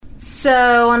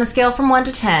So, on a scale from 1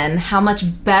 to 10, how much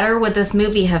better would this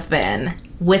movie have been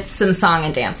with some song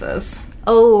and dances?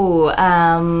 Oh,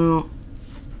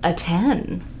 a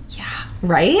 10. Yeah.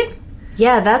 Right?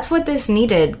 Yeah, that's what this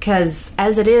needed, because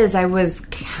as it is, I was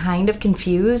kind of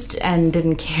confused and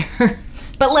didn't care.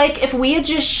 But, like, if we had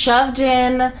just shoved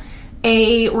in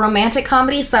a romantic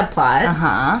comedy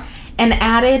subplot and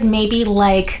added maybe,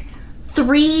 like,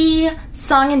 3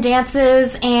 song and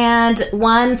dances and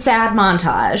 1 sad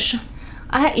montage.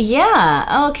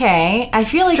 Yeah, okay. I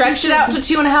feel like stretch it out to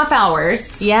 2.5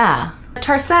 hours. Yeah.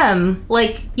 Tarsem,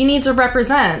 like, you need to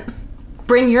represent.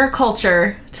 Bring your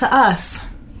culture to us.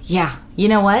 Yeah. You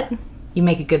know what? You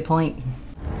make a good point.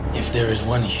 If there is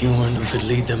one human who could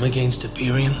lead them against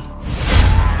Hyperion,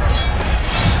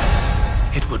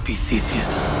 it would be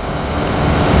Theseus.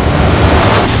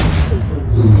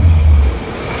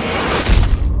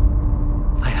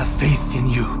 I have faith in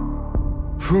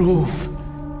you. Prove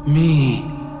me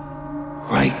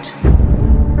right.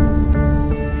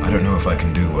 I don't know if I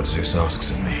can do what Zeus asks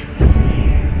of me,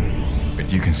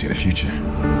 but you can see the future.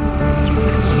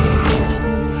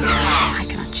 I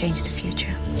cannot change the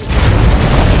future.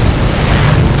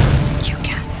 You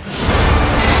can.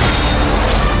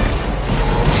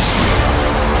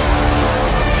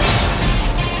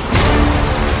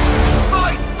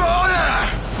 Fight for honor!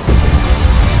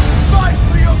 Fight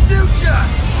for your future!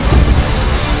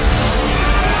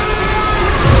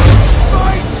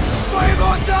 Fight for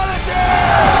immortality!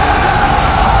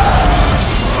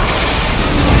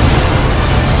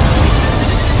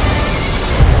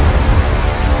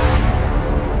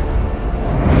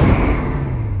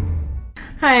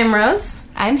 Hi, I'm Rose.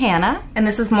 I'm Hannah. And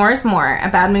this is More is More, a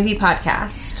bad movie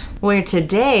podcast. Where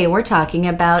today we're talking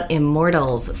about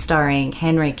Immortals, starring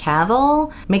Henry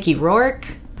Cavill, Mickey Rourke,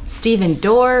 Stephen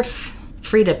Dorff,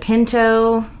 Frida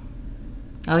Pinto.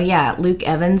 Oh yeah, Luke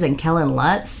Evans and Kellen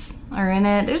Lutz are in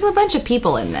it. There's a bunch of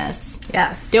people in this.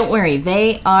 Yes. Don't worry,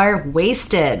 they are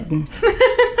wasted.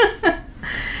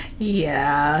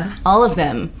 Yeah. All of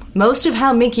them. Most of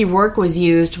how Mickey Rourke was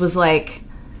used was like,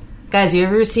 guys, you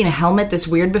ever seen a helmet this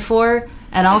weird before?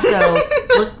 And also,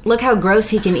 look how gross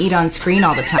he can eat on screen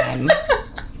all the time.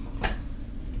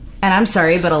 And I'm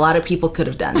sorry, but a lot of people could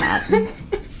have done that.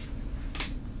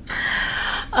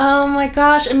 Oh my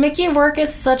gosh. And Mickey Rourke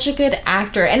is such a good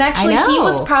actor. And actually, he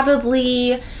was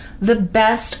probably the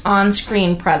best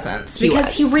on-screen presence.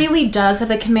 Because he really does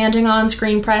have a commanding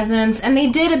on-screen presence. And they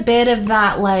did a bit of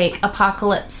that, like,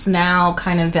 Apocalypse Now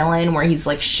kind of villain where he's,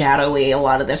 like, shadowy a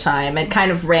lot of the time and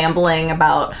kind of rambling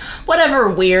about whatever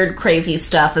weird, crazy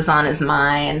stuff is on his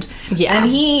mind. Yeah. And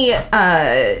he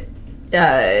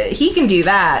can do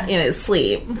that in his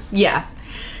sleep. Yeah.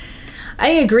 I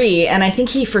agree, and I think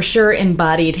he for sure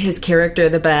embodied his character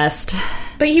the best.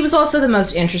 But he was also the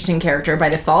most interesting character by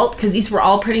default, because these were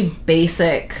all pretty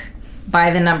basic,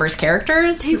 by-the-numbers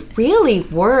characters. They really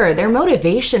were. Their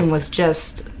motivation was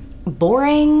just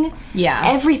boring. Yeah.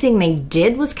 Everything they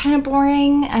did was kind of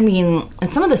boring. I mean,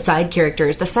 and some of the side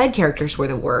characters were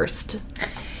the worst.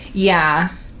 Yeah.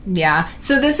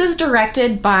 So this is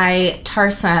directed by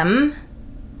Tarsem.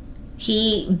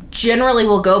 He generally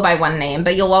will go by one name,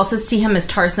 but you'll also see him as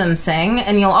Tarsem Singh,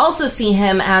 and you'll also see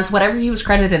him as whatever he was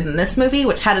credited in this movie,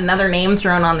 which had another name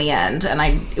thrown on the end, and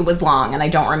it was long, and I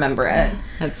don't remember it.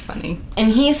 That's funny.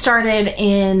 And he started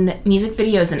in music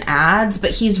videos and ads,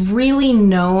 but he's really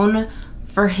known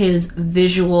for his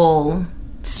visual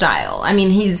style. I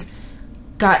mean, he's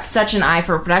got such an eye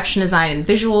for production design and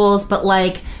visuals, but,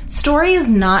 like, story is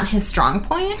not his strong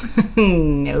point.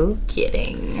 No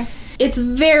kidding. It's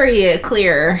very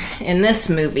clear in this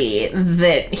movie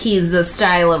that he's a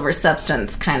style over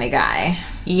substance kind of guy.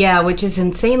 Yeah, which is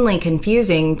insanely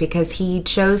confusing because he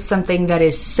chose something that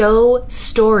is so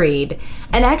storied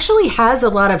and actually has a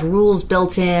lot of rules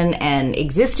built in and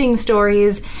existing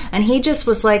stories, and he just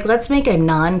was like, let's make a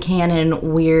non-canon,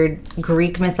 weird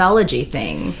Greek mythology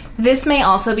thing. This may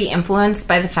also be influenced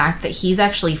by the fact that he's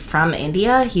actually from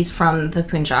India. He's from the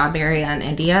Punjab area in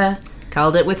India.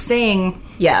 Called it with Singh.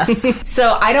 Yes.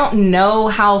 So I don't know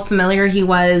how familiar he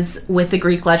was with the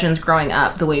Greek legends growing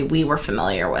up the way we were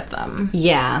familiar with them.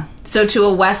 Yeah. So to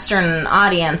a Western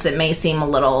audience, it may seem a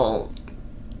little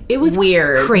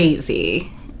weird. Crazy.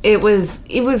 It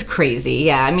was crazy.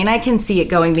 Yeah. I mean, I can see it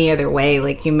going the other way.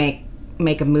 Like, you make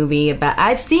a movie about...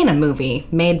 I've seen a movie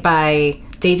made by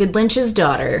David Lynch's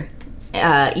daughter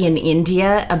in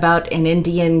India about an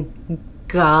Indian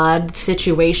god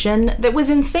situation that was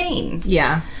insane.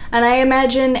 Yeah. And I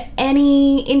imagine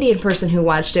any Indian person who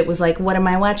watched it was like, what am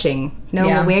I watching?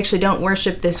 No, we actually don't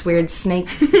worship this weird snake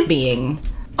being.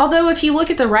 Although if you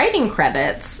look at the writing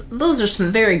credits, those are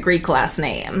some very Greek last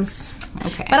names.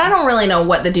 Okay. But I don't really know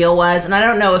what the deal was, and I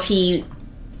don't know if he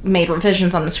made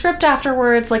revisions on the script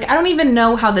afterwards. Like, I don't even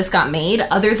know how this got made,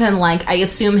 other than, like, I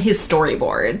assume his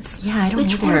storyboards. Yeah, I don't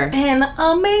Which either. would have been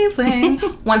amazing.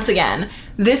 Once again,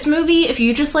 this movie, if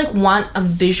you just, like, want a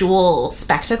visual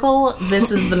spectacle,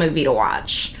 this is the movie to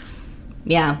watch.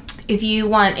 Yeah. If you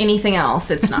want anything else,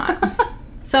 it's not.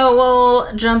 So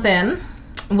we'll jump in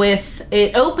with,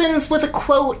 it opens with a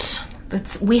quote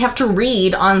we have to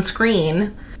read on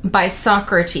screen by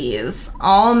Socrates.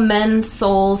 All men's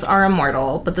souls are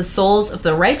immortal, but the souls of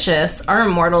the righteous are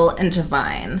immortal and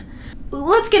divine.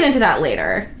 Let's get into that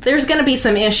later. There's going to be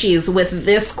some issues with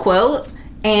this quote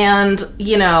and,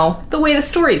 you know, the way the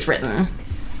story's written.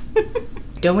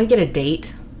 Don't we get a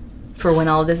date for when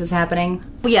all of this is happening?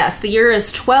 Yes, the year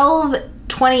is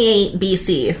 1228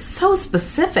 BC. So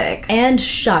specific. And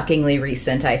shockingly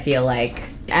recent, I feel like.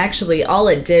 Actually, all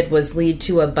it did was lead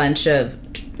to a bunch of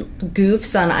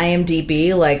goofs on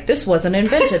IMDb, like, this wasn't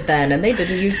invented then, and they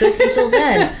didn't use this until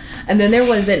then. And then there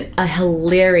was a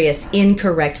hilarious,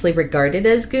 incorrectly regarded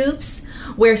as goofs,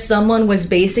 where someone was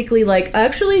basically like,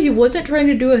 actually, he wasn't trying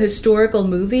to do a historical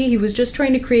movie, he was just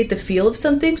trying to create the feel of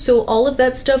something, so all of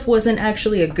that stuff wasn't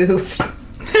actually a goof.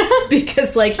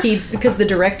 because the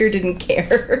director didn't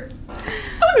care.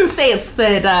 I wouldn't say it's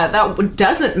that that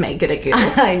doesn't make it a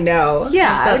goof. I know.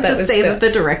 Yeah, I would just say that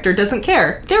the director doesn't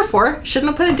care. Therefore, shouldn't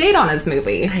have put a date on his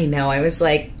movie. I know. I was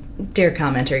like, dear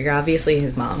commenter, you're obviously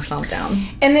his mom. Calm down.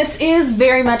 And this is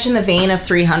very much in the vein of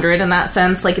 300 in that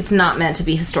sense. Like, it's not meant to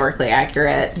be historically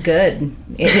accurate. Good.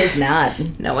 It is not.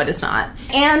 No, it is not.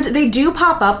 And they do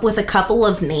pop up with a couple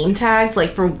of name tags, like,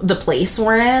 for the place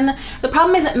we're in. The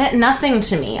problem is it meant nothing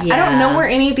to me. Yeah. I don't know where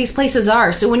any of these places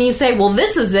are. So when you say, well,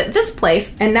 this is it, this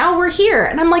place, and now we're here.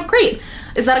 And I'm like, great.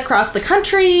 Is that across the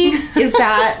country? Is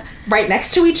that right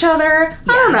next to each other? Yeah.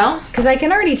 I don't know. Because I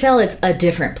can already tell it's a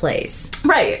different place.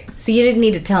 Right. So you didn't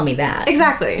need to tell me that.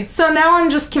 Exactly. So now I'm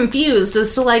just confused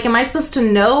as to, like, am I supposed to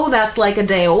know that's, like, a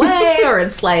day away, or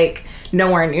it's, like,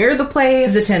 nowhere near the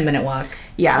place? It's a 10-minute walk.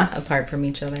 Yeah. Apart from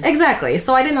each other. Exactly.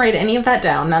 So I didn't write any of that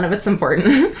down. None of it's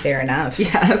important. Fair enough.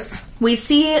 Yes. We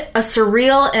see a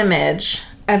surreal image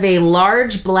of a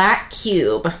large black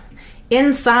cube.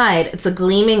 Inside, it's a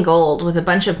gleaming gold with a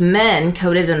bunch of men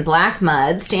coated in black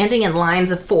mud, standing in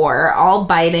lines of 4, all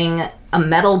biting a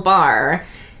metal bar.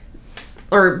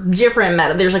 Or different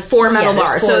metal. There's like 4 metal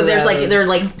bars. So there's like, they're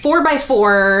like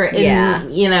 4x4.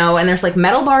 You know, and there's like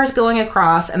metal bars going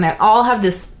across, and they all have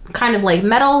this kind of like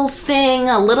metal thing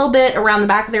a little bit around the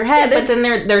back of their head, but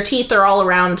then their teeth are all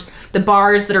around the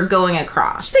bars that are going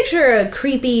across. Picture a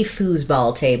creepy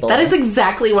foosball table. That is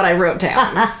exactly what I wrote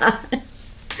down.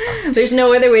 There's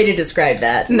no other way to describe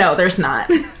that. No, there's not.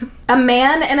 A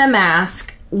man in a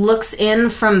mask looks in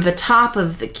from the top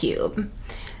of the cube.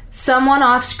 Someone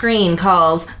off screen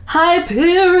calls, Hyperion!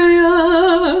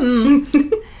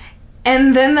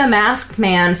 And then the masked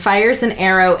man fires an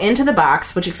arrow into the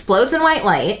box, which explodes in white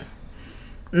light.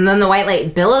 And then the white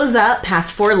light billows up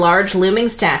past 4 large looming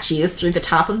statues through the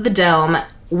top of the dome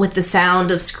with the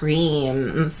sound of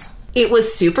screams. It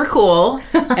was super cool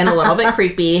and a little bit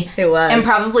creepy. It was. And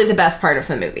probably the best part of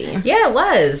the movie. Yeah, it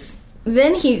was.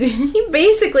 Then he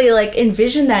basically, like,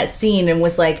 envisioned that scene and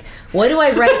was like, what do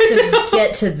I write to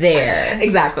get to there?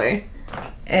 Exactly.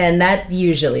 And that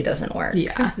usually doesn't work.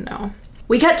 Yeah, no.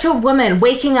 We cut to a woman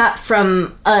waking up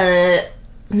from a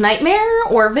nightmare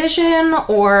or vision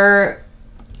or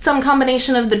some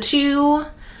combination of the two.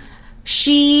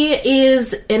 She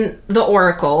is in the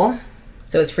Oracle.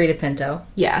 So it's Frida Pinto.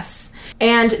 Yes.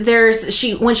 And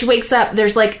when she wakes up,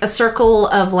 there's like a circle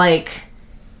of like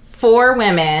 4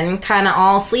 women kind of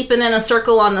all sleeping in a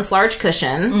circle on this large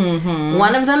cushion. Mm-hmm.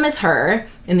 One of them is her,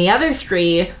 and the other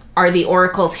 3 are the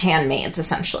Oracle's handmaids,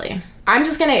 essentially. I'm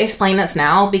just going to explain this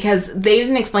now because they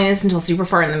didn't explain this until super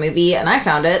far in the movie, and I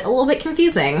found it a little bit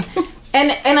confusing.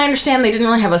 And I understand they didn't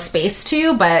really have a space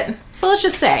to, but so let's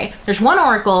just say there's one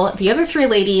Oracle. The other 3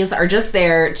 ladies are just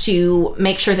there to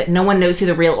make sure that no one knows who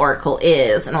the real Oracle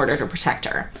is in order to protect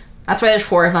her. That's why there's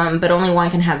 4 of them, but only one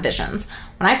can have visions.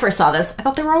 When I first saw this, I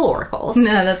thought they were all oracles.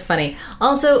 No, that's funny.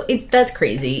 Also, that's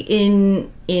crazy.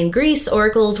 In Greece,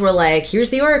 oracles were like, here's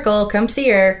the oracle, come see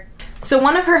her. So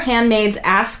one of her handmaids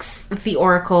asks the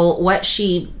oracle what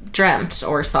she dreamt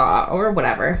or saw or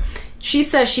whatever. She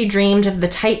says she dreamed of the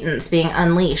Titans being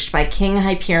unleashed by King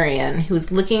Hyperion,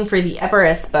 who's looking for the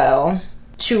Eberus bow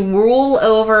to rule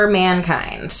over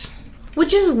mankind.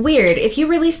 Which is weird. If you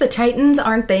release the Titans,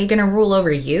 aren't they going to rule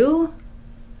over you?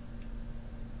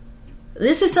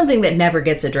 this is something that never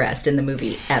gets addressed in the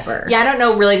movie ever. Yeah, I don't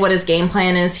know really what his game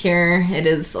plan is here. It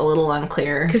is a little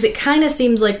unclear. Because it kind of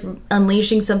seems like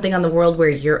unleashing something on the world where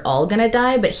you're all going to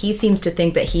die, but he seems to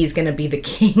think that he's going to be the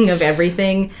king of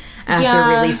everything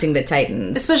after releasing the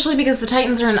Titans. Especially because the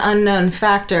Titans are an unknown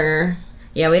factor.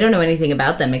 Yeah, we don't know anything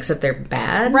about them except they're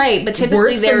bad. Right, but typically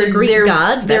worse than the Greek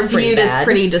gods. They're viewed as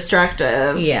pretty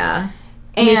destructive. Yeah.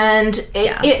 And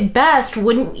at best,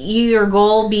 wouldn't your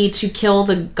goal be to kill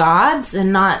the gods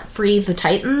and not free the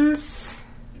Titans?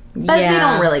 But they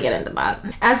don't really get into that.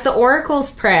 As the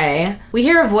oracles pray, we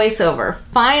hear a voiceover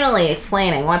finally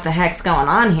explaining what the heck's going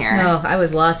on here. Oh, I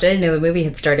was lost. I didn't know the movie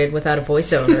had started without a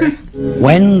voiceover.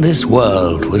 When this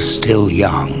world was still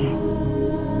young,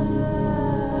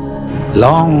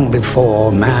 long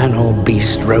before man or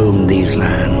beast roamed these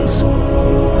lands,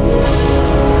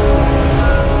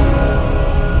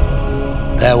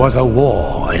 there was a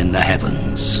war in the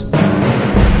heavens.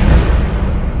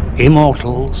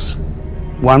 Immortals,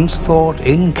 once thought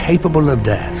incapable of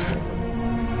death,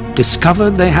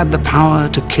 discovered they had the power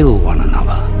to kill one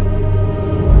another.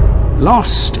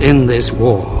 Lost in this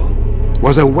war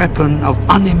was a weapon of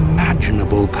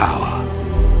unimaginable power,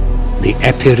 the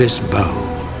Epirus bow.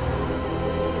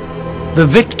 The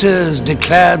victors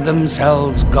declared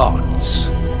themselves gods,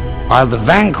 while the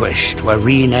vanquished were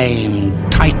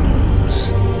renamed Titans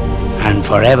and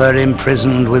forever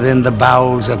imprisoned within the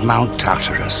bowels of Mount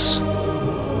Tartarus.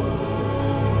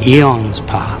 Eons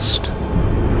passed,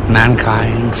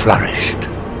 mankind flourished,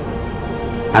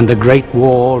 and the Great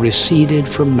War receded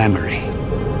from memory.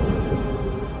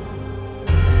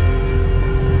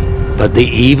 But the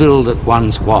evil that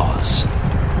once was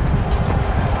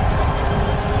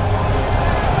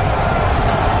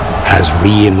has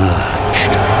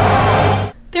re-emerged.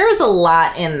 There is a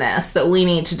lot in this that we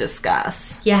need to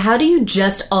discuss. Yeah, how do you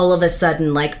just all of a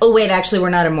sudden, like, oh wait, actually we're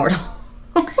not immortal.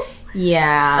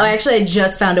 Yeah. Oh, actually I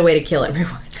just found a way to kill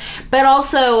everyone. But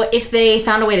also, if they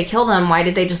found a way to kill them, why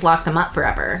did they just lock them up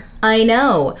forever? I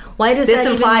know. Why does this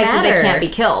that implies even that matter? they can't be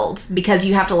killed because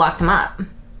you have to lock them up.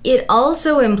 It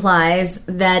also implies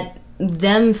that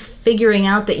them figuring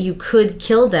out that you could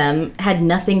kill them had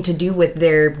nothing to do with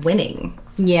their winning.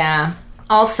 Yeah.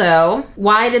 Also,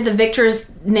 why did the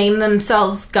victors name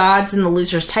themselves gods and the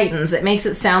losers titans? It makes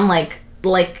it sound like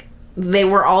they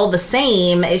were all the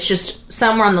same. It's just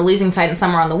some were on the losing side and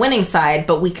some were on the winning side,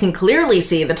 but we can clearly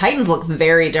see the titans look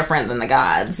very different than the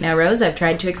gods. Now, Rose, I've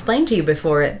tried to explain to you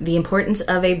before the importance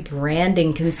of a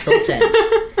branding consultant,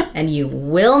 and you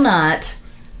will not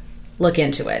look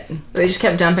into it. They just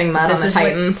kept dumping mud on the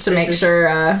titans to make sure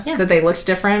that they looked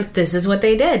different. This is what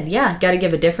they did. Yeah, got to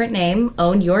give a different name,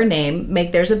 own your name,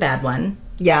 make theirs a bad one.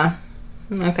 Yeah.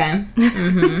 Okay.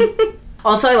 Mm-hmm.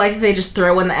 Also, I like that they just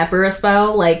throw in the Epirus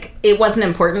bow. Like, it wasn't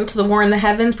important to the war in the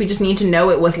heavens. We just need to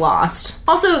know it was lost.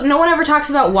 Also, no one ever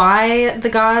talks about why the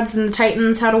gods and the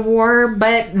titans had a war,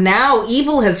 but now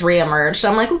evil has reemerged.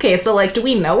 I'm like, okay, so, like, do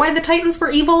we know why the titans were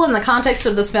evil in the context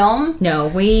of this film? No,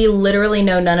 we literally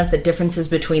know none of the differences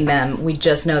between them. We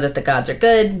just know that the gods are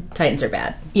good, titans are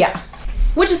bad. Yeah.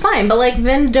 Which is fine, but, like,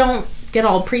 then don't get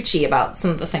all preachy about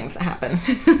some of the things that happen.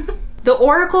 The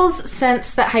oracles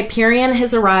sense that Hyperion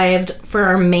has arrived for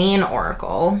our main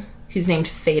oracle, who's named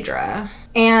Phaedra.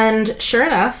 And sure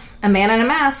enough, a man in a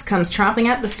mask comes tromping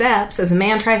up the steps as a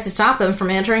man tries to stop him from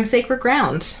entering sacred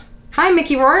ground. Hi,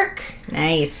 Mickey Rourke.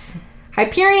 Nice.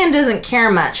 Hyperion doesn't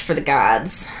care much for the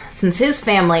gods, since his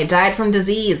family died from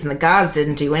disease and the gods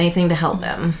didn't do anything to help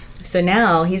him. So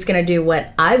now he's going to do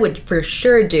what I would for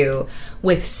sure do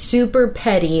with super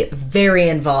petty, very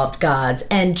involved gods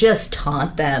and just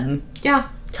taunt them. Yeah.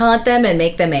 Taunt them and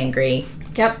make them angry.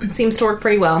 Yep, it seems to work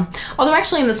pretty well. Although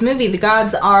actually in this movie, the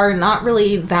gods are not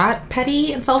really that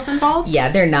petty and self-involved.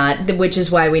 Yeah, they're not, which is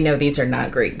why we know these are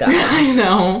not Greek gods. I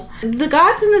know. The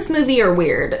gods in this movie are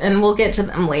weird, and we'll get to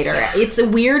them later. It's a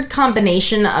weird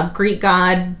combination of Greek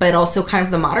god, but also kind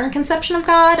of the modern conception of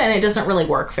God, and it doesn't really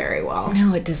work very well.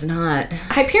 No, it does not.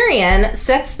 Hyperion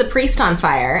sets the priest on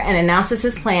fire and announces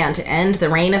his plan to end the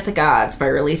reign of the gods by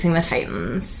releasing the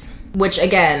Titans. Which,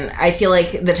 again, I feel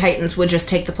like the Titans would just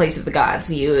take the place of the gods.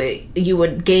 You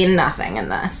would gain nothing in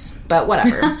this. But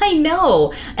whatever. I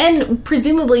know. And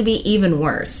presumably be even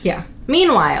worse. Yeah.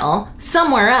 Meanwhile,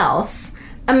 somewhere else,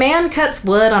 a man cuts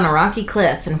wood on a rocky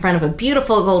cliff in front of a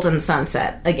beautiful golden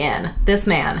sunset. Again, this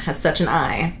man has such an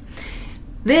eye.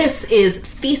 This is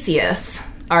Theseus,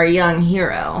 our young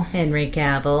hero. Henry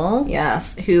Cavill.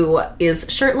 Yes, who is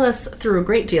shirtless through a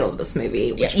great deal of this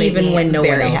movie. Which even when no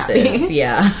one else is.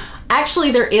 Yeah.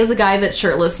 Actually, there is a guy that's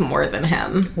shirtless more than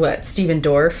him. What, Stephen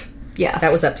Dorff? Yes.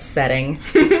 That was upsetting.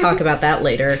 We'll talk about that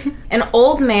later. An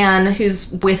old man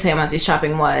who's with him as he's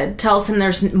chopping wood tells him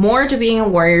there's more to being a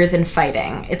warrior than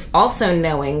fighting. It's also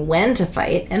knowing when to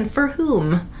fight and for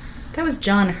whom. That was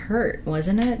John Hurt,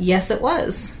 wasn't it? Yes, it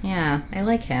was. Yeah, I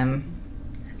like him.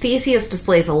 Theseus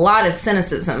displays a lot of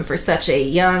cynicism for such a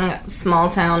young,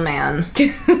 small-town man.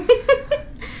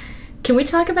 Can we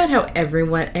talk about how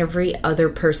every other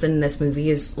person in this movie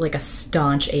is like a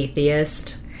staunch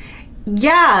atheist?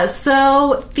 Yeah,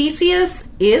 so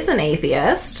Theseus is an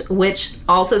atheist, which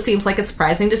also seems like a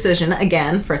surprising decision,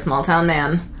 again, for a small-town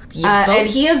man. And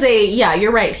he is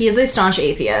you're right, he is a staunch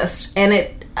atheist.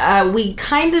 And we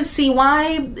kind of see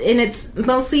why, and it's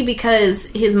mostly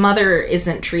because his mother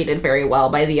isn't treated very well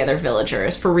by the other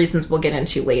villagers, for reasons we'll get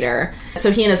into later.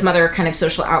 So he and his mother are kind of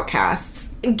social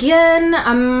outcasts. Again,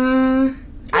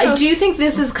 I do think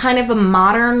this is kind of a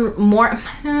modern,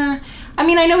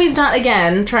 I know he's not,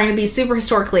 again, trying to be super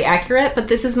historically accurate, but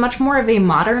this is much more of a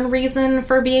modern reason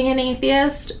for being an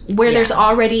atheist, where there's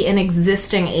already an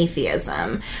existing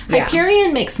atheism. Yeah.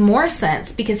 Hyperion makes more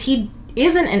sense because he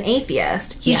isn't an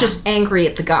atheist. He's just angry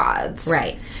at the gods.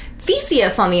 Right.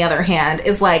 Theseus, on the other hand,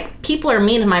 is like, people are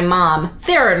mean to my mom.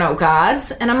 There are no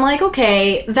gods. And I'm like,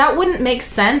 okay, that wouldn't make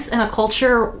sense in a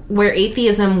culture where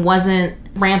atheism wasn't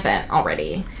rampant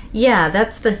already. Yeah,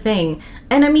 that's the thing.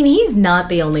 And I mean, he's not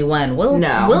the only one.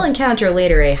 We'll encounter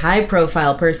later a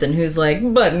high-profile person who's like,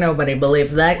 but nobody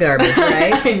believes that garbage,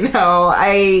 right? I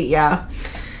know.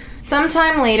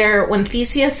 Sometime later, when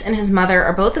Theseus and his mother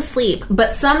are both asleep,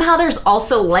 but somehow there's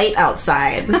also light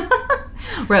outside.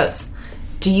 Rose,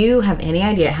 do you have any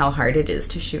idea how hard it is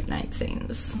to shoot night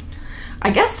scenes? I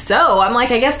guess so. I'm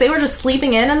like, I guess they were just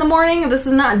sleeping in the morning. This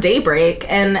is not daybreak.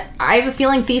 And I have a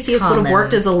feeling Theseus would have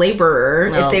worked as a laborer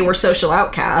if they were social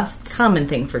outcasts. Common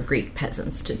thing for Greek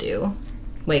peasants to do.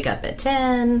 Wake up at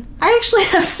 10. I actually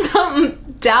have some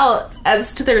doubts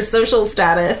as to their social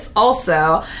status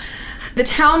also. The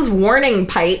town's warning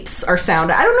pipes are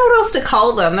sounded. I don't know what else to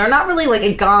call them. They're not really like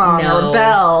a gong or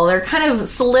bell. They're kind of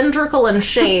cylindrical in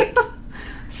shape.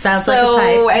 Sounds like a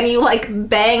pipe. And you like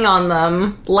bang on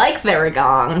them like they're a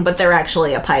gong, but they're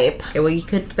actually a pipe. Okay, well, you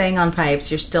could bang on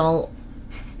pipes. You're still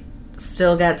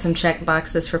got some check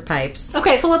boxes for pipes.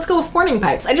 Okay, so let's go with warning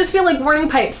pipes. I just feel like warning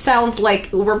pipes sounds like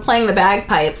we're playing the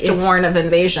bagpipes to warn of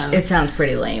invasion. It sounds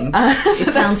pretty lame.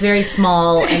 It sounds very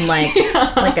small and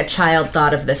like a child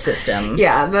thought of the system.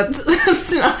 Yeah,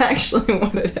 that's not actually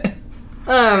what it is.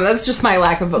 That's just my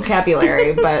lack of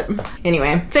vocabulary, but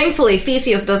anyway. Thankfully,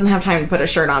 Theseus doesn't have time to put a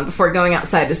shirt on before going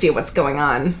outside to see what's going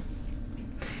on.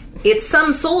 It's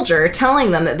some soldier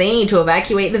telling them that they need to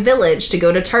evacuate the village to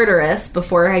go to Tartarus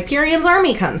before Hyperion's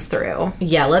army comes through.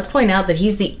 Yeah, let's point out that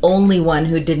he's the only one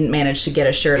who didn't manage to get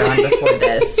a shirt on before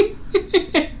this.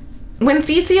 When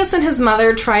Theseus and his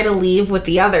mother try to leave with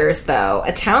the others, though,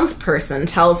 a townsperson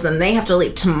tells them they have to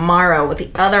leave tomorrow with the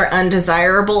other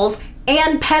undesirables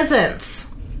and peasants.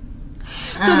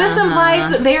 So this implies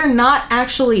that they are not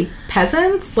actually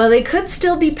peasants? Well, they could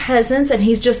still be peasants, and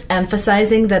he's just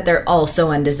emphasizing that they're also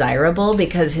undesirable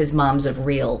because his mom's a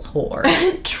real whore.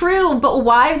 True, but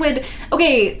why would...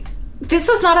 Okay, this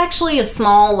is not actually a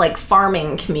small, like,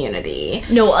 farming community.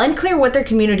 No, unclear what their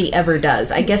community ever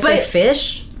does. I guess they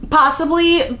fish?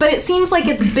 Possibly, but it seems like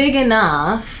it's big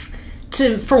enough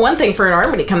to, for one thing, for an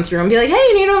army to come through and be like, hey,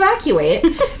 you need to evacuate.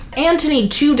 And to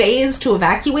need 2 days to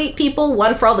evacuate people,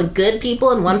 one for all the good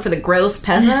people and one for the gross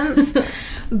peasants.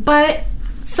 But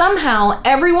somehow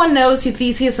everyone knows who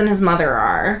Theseus and his mother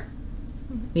are.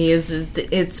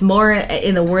 It's more,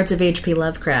 in the words of H.P.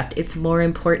 Lovecraft, it's more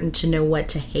important to know what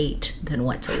to hate than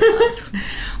what to love.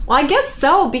 Well, I guess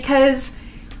so, because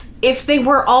if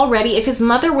his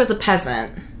mother was a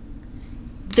peasant,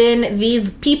 then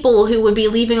these people who would be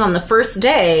leaving on the first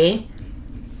day,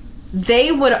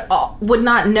 they would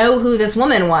not know who this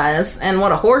woman was and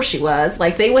what a whore she was.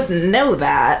 Like, they wouldn't know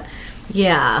that.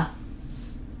 Yeah.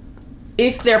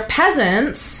 If they're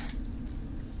peasants,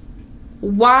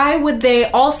 why would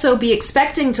they also be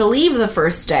expecting to leave the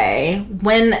first day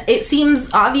when it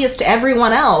seems obvious to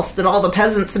everyone else that all the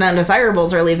peasants and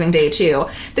undesirables are leaving day 2?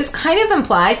 This kind of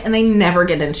implies, and they never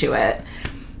get into it,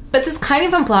 but this kind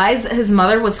of implies that his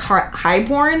mother was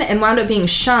highborn and wound up being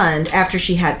shunned after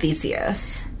she had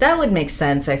Theseus. That would make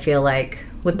sense, I feel like,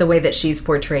 with the way that she's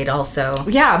portrayed also.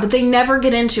 Yeah, but they never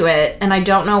get into it, and I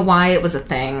don't know why it was a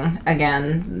thing.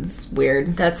 Again, it's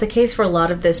weird. That's the case for a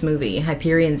lot of this movie.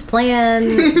 Hyperion's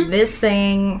plan, this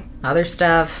thing, other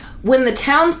stuff. When the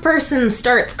townsperson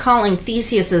starts calling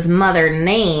Theseus's mother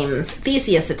names,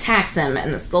 Theseus attacks him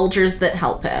and the soldiers that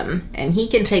help him. And he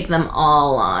can take them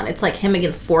all on. It's like him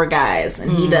against 4 guys,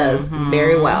 and he does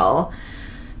very well.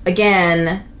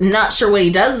 again, not sure what he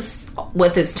does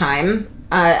with his time.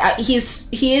 He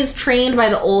is trained by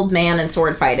the old man in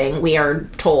sword fighting, we are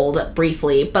told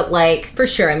briefly, but like... For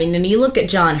sure. I mean, when you look at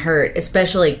John Hurt,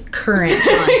 especially current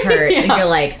John Hurt, and you're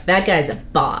like, that guy's a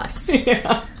boss.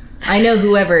 Yeah. I know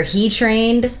whoever he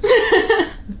trained...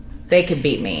 They could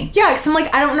beat me. Yeah, because I'm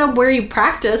like, I don't know where you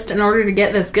practiced in order to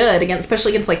get this good,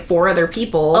 especially against like 4 other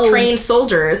people, trained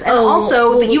soldiers, and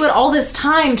also that you had all this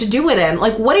time to do it in.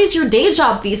 Like, what is your day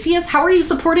job, Theseus? How are you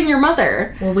supporting your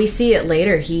mother? Well, we see it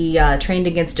later. He trained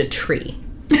against a tree.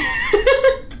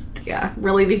 Yeah,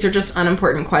 really, these are just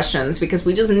unimportant questions because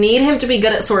we just need him to be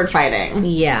good at sword fighting.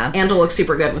 Yeah. And to look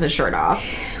super good with his shirt off.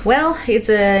 Well, it's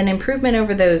an improvement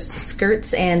over those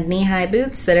skirts and knee-high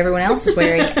boots that everyone else is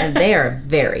wearing, and they are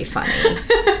very funny.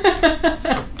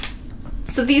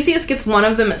 So Theseus gets one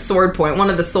of them at sword point, one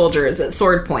of the soldiers at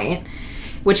sword point,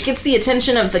 which gets the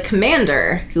attention of the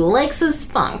commander, who likes his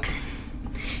spunk.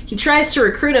 He tries to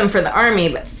recruit him for the army,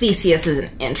 but Theseus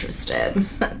isn't interested.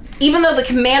 Even though the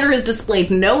commander has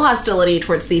displayed no hostility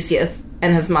towards Theseus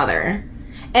and his mother.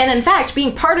 And in fact,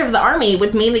 being part of the army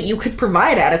would mean that you could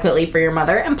provide adequately for your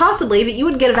mother, and possibly that you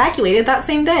would get evacuated that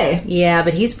same day. Yeah,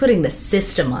 but he's putting the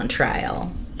system on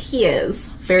trial. He is,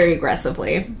 very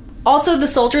aggressively. Also, the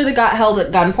soldier that got held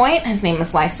at gunpoint, his name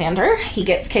is Lysander. He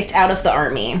gets kicked out of the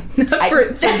army.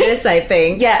 for this, I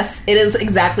think. Yes, it is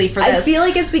exactly for this. I feel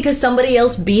like it's because somebody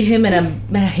else beat him in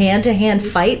a hand-to-hand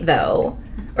fight, though.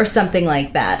 Or something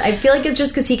like that. I feel like it's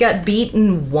just because he got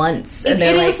beaten once. And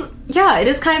it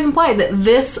is kind of implied that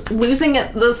this losing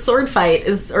at the sword fight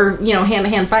is, or,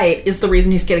 hand-to-hand fight is the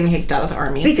reason he's getting kicked out of the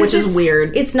army. Which is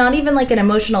weird. It's not even like an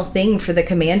emotional thing for the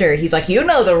commander. He's like, you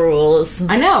know the rules.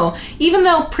 I know. Even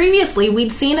though previously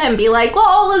we'd seen him be like, well,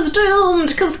 all is doomed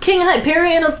because King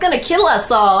Hyperion is going to kill us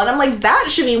all. And I'm like, that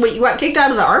should be what you got kicked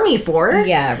out of the army for.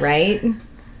 Yeah, right?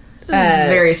 This is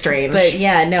very strange. But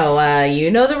yeah, no,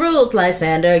 you know the rules,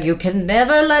 Lysander. You can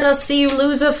never let us see you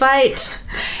lose a fight.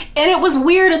 And it was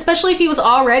weird, especially if he was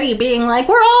already being like,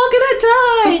 we're all gonna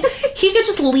die. He could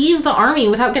just leave the army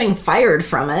without getting fired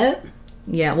from it.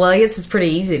 Yeah, well, I guess it's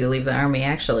pretty easy to leave the army,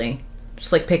 actually.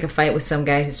 Just, pick a fight with some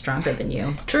guy who's stronger than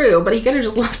you. True, but he could have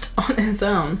just left on his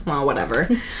own. Well, whatever.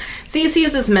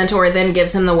 Theseus' mentor then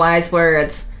gives him the wise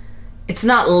words, it's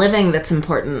not living that's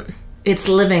important. It's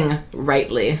living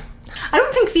rightly. I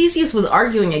don't think Theseus was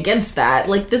arguing against that.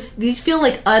 These feel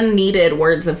like unneeded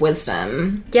words of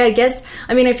wisdom. Yeah,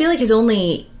 I feel like his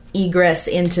only egress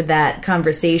into that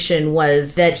conversation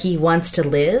was that he wants to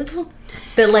live.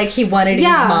 That, he wanted his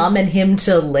mom and him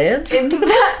to live.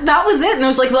 That was it. And I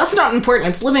was like, well, that's not important.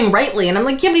 It's living rightly. And I'm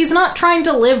like, yeah, but he's not trying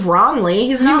to live wrongly.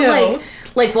 He's not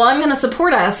well, I'm going to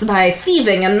support us by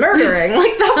thieving and murdering.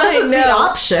 That wasn't the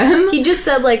option. He just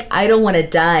said, I don't want to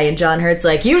die. And John Hurt's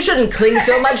like, you shouldn't cling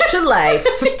so much to life.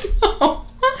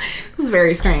 It was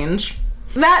very strange.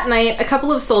 That night, a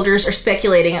couple of soldiers are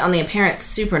speculating on the apparent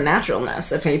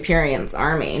supernaturalness of Hyperion's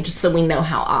army, just so we know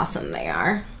how awesome they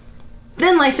are.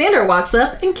 Then Lysander walks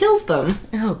up and kills them.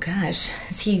 Oh, gosh.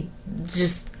 Is he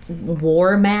just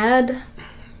war mad?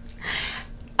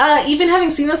 Even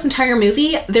having seen this entire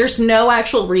movie, there's no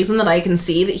actual reason that I can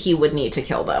see that he would need to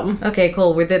kill them. Okay,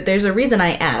 cool. There's a reason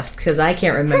I asked, because I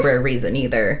can't remember a reason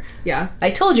either. Yeah. I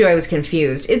told you I was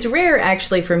confused. It's rare,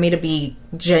 actually, for me to be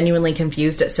genuinely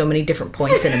confused at so many different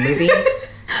points in a movie.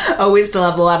 Oh, we still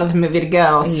have a lot of the movie to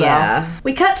go, so. Yeah.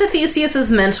 We cut to Theseus'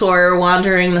 mentor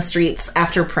wandering the streets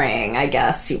after praying. I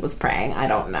guess he was praying. I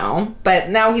don't know. But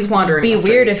now he's wandering the streets. Be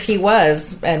weird if he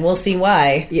was, and we'll see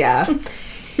why. Yeah.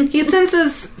 He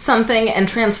senses something and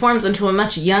transforms into a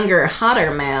much younger,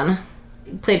 hotter man,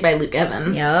 played by Luke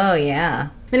Evans. Oh, yeah.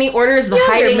 Then he orders the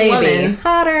hiding woman.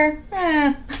 Hotter.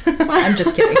 I'm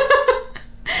just kidding.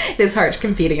 It is hard to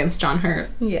compete against John Hurt.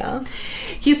 Yeah.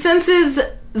 He senses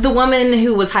the woman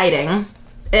who was hiding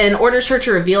and orders her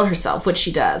to reveal herself, which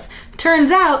she does.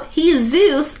 Turns out he's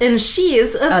Zeus and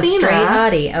she's Athena. A straight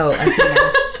hottie. Oh,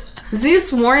 Athena.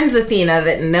 Zeus warns Athena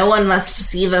that no one must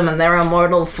see them in their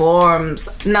immortal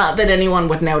forms. Not that anyone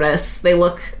would notice. They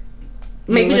look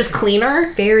maybe just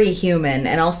cleaner. Very human.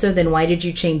 And also, then why did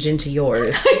you change into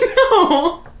yours? I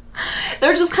know.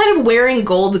 They're just kind of wearing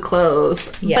gold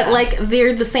clothes. Yeah. But,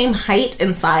 they're the same height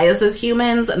and size as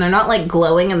humans, and they're not,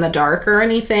 glowing in the dark or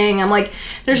anything. I'm like,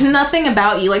 there's nothing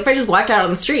about you. If I just walked out on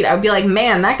the street, I would be like,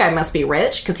 man, that guy must be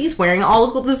rich, because he's wearing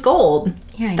all of this gold.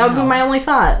 Yeah, I know. That would be my only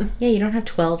thought. Yeah, you don't have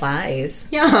 12 eyes.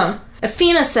 Yeah.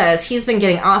 Athena says he's been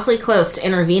getting awfully close to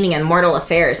intervening in mortal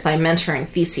affairs by mentoring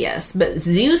Theseus, but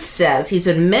Zeus says he's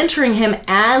been mentoring him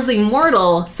as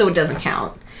immortal, so it doesn't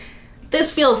count.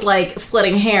 this feels like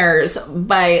splitting hairs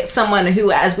by someone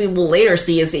who, as we will later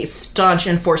see, is a staunch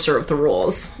enforcer of the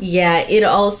rules. Yeah, it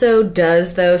also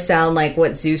does, though, sound like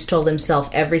what Zeus told himself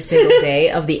every single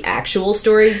day of the actual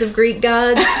stories of Greek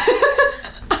gods.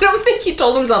 I don't think he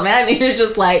told himself that. I mean, he was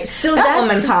just like, that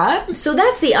woman's hot. So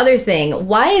that's the other thing.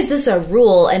 Why is this a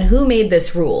rule, and who made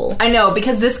this rule? I know,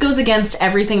 because this goes against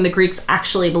everything the Greeks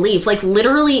actually believed. Like,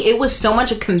 literally, it was so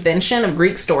much a convention of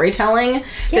Greek storytelling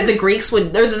that the Greeks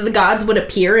would, or that the gods would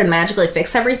appear and magically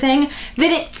fix everything,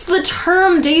 that it's the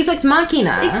term Deus Ex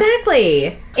Machina.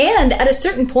 Exactly. And at a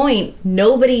certain point,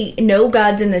 no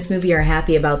gods in this movie are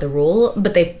happy about the rule,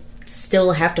 but they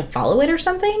still have to follow it or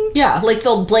something? Yeah, like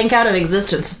they'll blank out of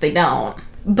existence if they don't.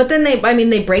 But then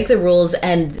they break the rules,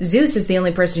 and Zeus is the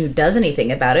only person who does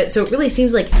anything about it, so it really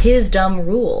seems like his dumb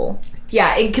rule.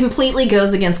 Yeah, it completely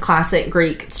goes against classic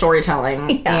Greek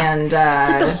storytelling. Yeah. And it's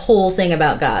like the whole thing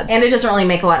about gods. And it doesn't really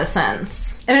make a lot of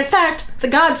sense. And in fact, the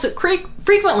gods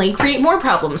frequently create more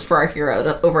problems for our hero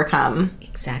to overcome.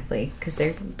 Exactly, because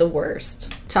they're the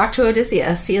worst. Talk to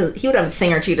Odysseus. He would have a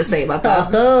thing or two to say about that.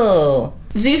 Oh.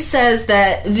 Zeus says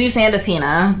that Zeus and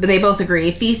Athena, but they both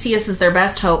agree, Theseus is their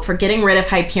best hope for getting rid of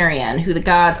Hyperion, who the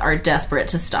gods are desperate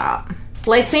to stop.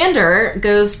 Lysander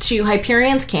goes to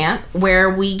Hyperion's camp, where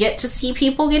we get to see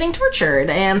people getting tortured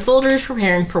and soldiers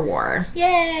preparing for war.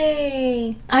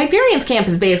 Yay! Hyperion's camp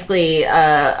is basically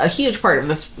a huge part of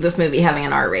this movie having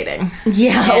an R rating.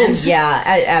 Yeah,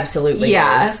 absolutely.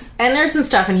 Yeah, and there's some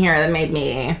stuff in here that made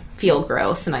me feel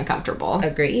gross and uncomfortable.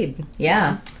 Agreed.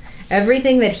 Yeah.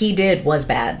 Everything that he did was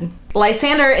bad.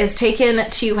 Lysander is taken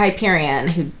to Hyperion,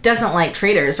 who doesn't like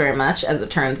traitors very much, as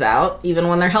it turns out, even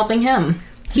when they're helping him.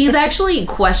 He's actually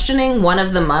questioning one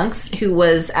of the monks who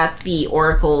was at the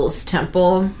Oracle's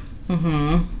temple.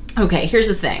 Mm-hmm. Okay, here's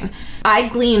the thing. I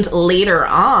gleaned later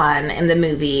on in the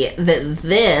movie that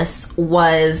this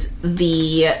was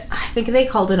I think they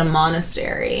called it a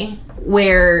monastery,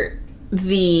 where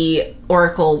the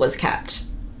Oracle was kept.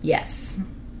 Yes.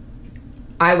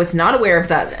 I was not aware of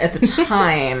that at the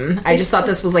time. I just thought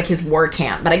this was like his war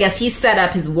camp. But I guess he set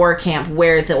up his war camp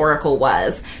where the Oracle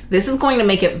was. This is going to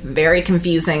make it very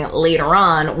confusing later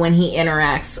on when he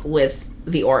interacts with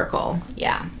the Oracle.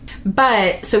 Yeah.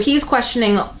 But, so he's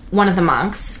questioning one of the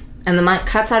monks, and the monk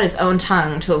cuts out his own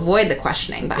tongue to avoid the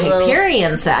questioning. But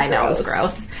Hyperion said, I know it was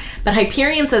gross. But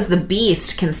Hyperion says the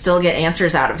beast can still get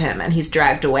answers out of him, and he's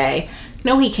dragged away.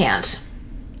 No, he can't.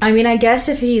 I mean, I guess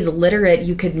if he's literate,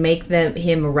 you could make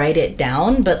him write it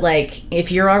down, but, like,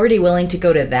 if you're already willing to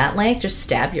go to that length, just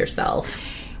stab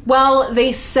yourself. Well,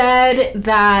 they said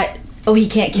that... Oh, he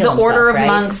can't kill himself, The Order of right?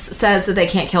 Monks says that they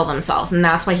can't kill themselves, and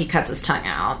that's why he cuts his tongue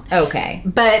out. Okay.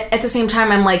 But at the same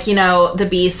time, I'm like, the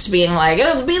beast being like,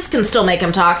 oh, the beast can still make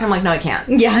him talk. And I'm like, no, he can't.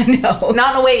 Yeah, I know.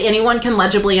 Not in a way anyone can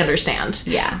legibly understand.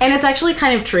 Yeah. And it's actually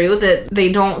kind of true that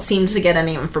they don't seem to get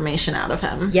any information out of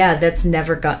him. Yeah, that's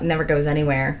never goes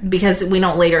anywhere. Because we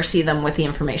don't later see them with the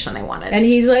information they wanted. And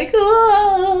he's like,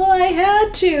 oh, I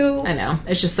had to. I know.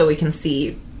 It's just so we can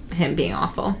see him being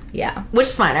awful. Yeah. Which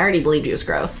is fine. I already believed he was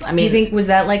gross. I mean, do you think, was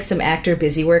that like some actor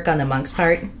busy work on the monk's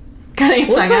part? Cutting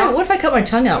his tongue out? What if I cut my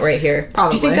tongue out right here?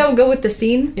 Probably. Do you think that would go with the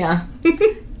scene? Yeah.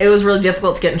 It was really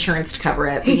difficult to get insurance to cover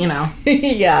it, but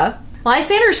Yeah.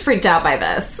 Lysander's freaked out by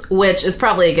this, which is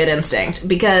probably a good instinct,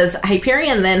 because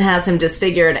Hyperion then has him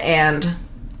disfigured and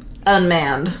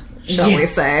unmanned, shall we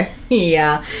say.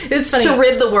 Yeah. It's funny. To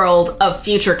rid the world of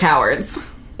future cowards.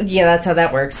 Yeah, that's how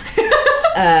that works.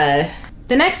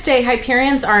 The next day,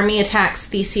 Hyperion's army attacks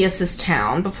Theseus's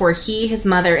town before he, his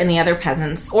mother, and the other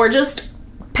peasants, or just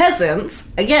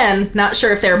peasants, again, not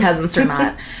sure if they're peasants or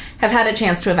not, have had a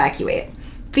chance to evacuate.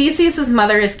 Theseus's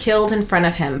mother is killed in front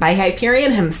of him by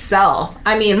Hyperion himself.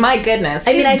 I mean, my goodness.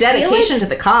 His dedication to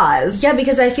the cause. Yeah,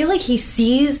 because I feel like he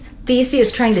sees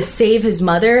Theseus trying to save his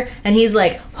mother, and he's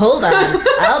like, hold on,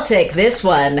 I'll take this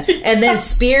one. And then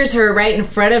spears her right in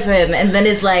front of him, and then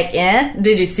is like,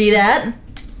 did you see that?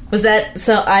 Was that,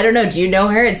 so, I don't know, do you know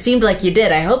her? It seemed like you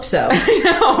did, I hope so. I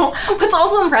know. What's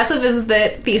also impressive is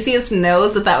that Theseus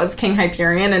knows that was King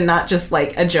Hyperion and not just,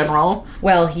 like, a general.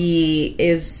 Well, he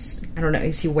is, I don't know,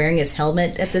 is he wearing his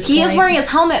helmet at this point? He is wearing his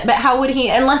helmet, but how would he,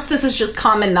 unless this is just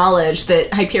common knowledge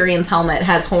that Hyperion's helmet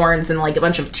has horns and, like, a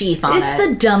bunch of teeth on it. It's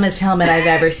the dumbest helmet I've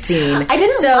ever seen. I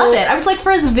didn't love it. I was like,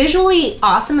 for as visually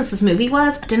awesome as this movie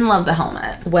was, I didn't love the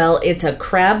helmet. Well, it's a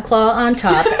crab claw on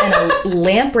top and a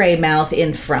lamprey mouth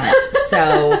in front.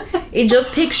 So,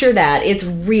 just picture that. It's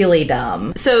really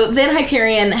dumb. So then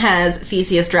Hyperion has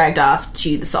Theseus dragged off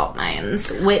to the salt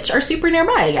mines, which are super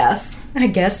nearby, I guess. I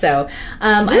guess so.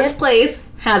 This place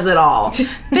has it all.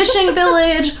 Fishing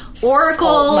village,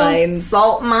 oracles,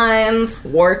 salt mines,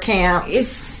 war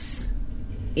camps.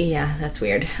 Yeah, that's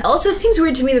weird. Also, it seems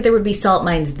weird to me that there would be salt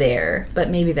mines there, but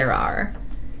maybe there are.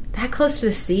 That close to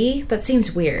the sea? That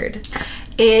seems weird.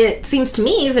 It seems to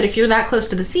me that if you're that close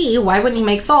to the sea, why wouldn't you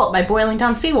make salt by boiling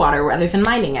down seawater rather than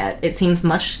mining it? It seems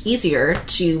much easier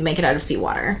to make it out of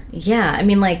seawater. Yeah, I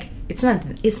mean, like, it's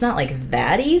not like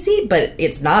that easy, but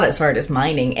it's not as hard as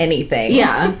mining anything.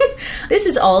 Yeah. This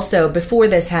is also, before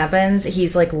this happens,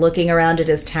 he's like looking around at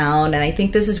his town, and I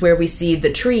think this is where we see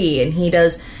the tree, and he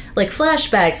does like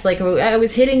flashbacks, like, I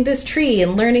was hitting this tree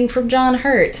and learning from John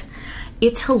Hurt.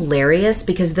 It's hilarious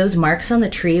because those marks on the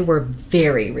tree were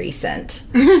very recent.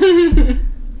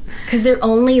 Because they're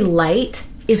only light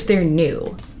if they're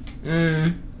new.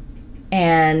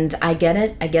 And I get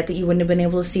it. I get that you wouldn't have been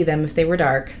able to see them if they were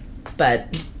dark.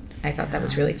 But I thought that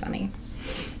was really funny.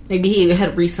 Maybe he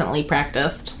had recently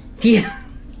practiced. Yeah.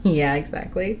 Yeah,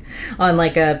 exactly. On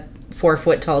like a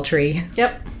 4-foot tall tree.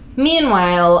 Yep.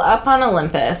 Meanwhile, up on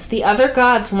Olympus, the other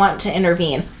gods want to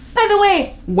intervene. By the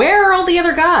way, where are all the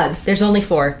other gods? There's only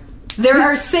 4. There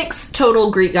are 6 total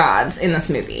Greek gods in this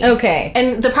movie. Okay.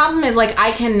 And the problem is, like,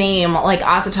 I can name, like,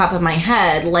 off the top of my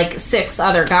head, like, 6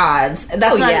 other gods.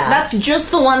 That's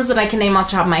just the ones that I can name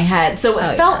off the top of my head. So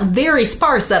it felt very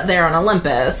sparse up there on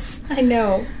Olympus. I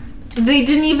know. They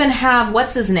didn't even have,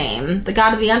 what's his name? The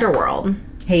god of the underworld.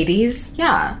 Hades?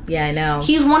 Yeah. Yeah, I know.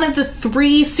 He's one of the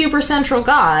 3 super central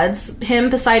gods, him,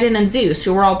 Poseidon, and Zeus,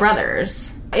 who were all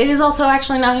brothers. It is also,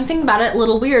 actually, now I'm thinking about it, a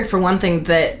little weird for one thing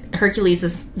that Hercules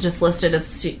is just listed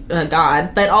as a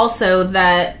god, but also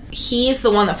that he's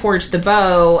the one that forged the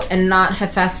bow and not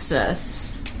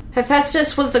Hephaestus.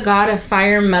 Hephaestus was the god of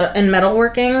fire and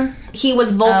metalworking. He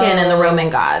was Vulcan in the Roman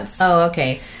gods. Oh,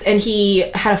 okay. And he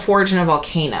had a forge in a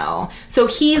volcano. So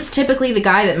he's typically the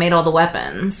guy that made all the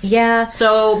weapons. Yeah.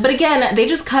 So, but again, they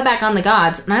just cut back on the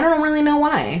gods, and I don't really know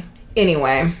why.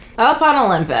 Anyway, up on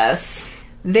Olympus,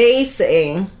 they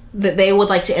say that they would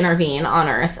like to intervene on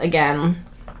Earth again.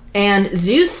 And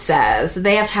Zeus says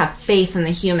they have to have faith in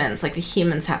the humans, like the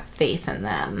humans have faith in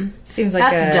them. Seems like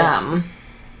that's dumb.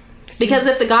 Because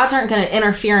if the gods aren't going to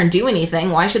interfere and do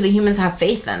anything, why should the humans have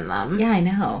faith in them? Yeah, I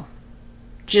know.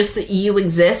 Just that you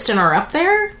exist and are up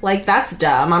there? Like, that's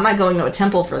dumb. I'm not going to a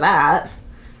temple for that.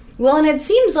 Well, and it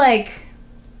seems like...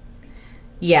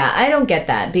 Yeah, I don't get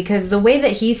that. Because the way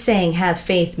that he's saying have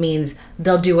faith means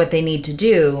they'll do what they need to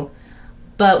do.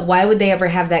 But why would they ever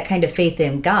have that kind of faith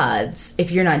in gods if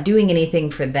you're not doing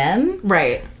anything for them?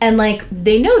 Right. And, like,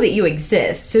 they know that you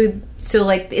exist. So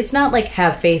like, it's not like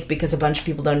have faith because a bunch of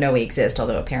people don't know we exist,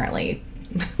 although apparently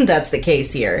that's the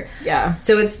case here. Yeah.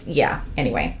 So it's, yeah,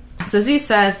 anyway. So Zeus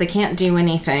says they can't do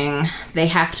anything. They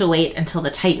have to wait until the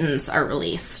Titans are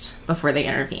released before they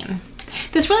intervene.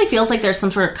 This really feels like there's some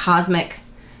sort of cosmic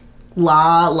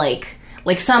law, like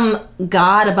some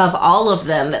god above all of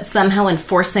them that's somehow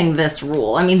enforcing this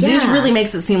rule. I mean, yeah. Zeus really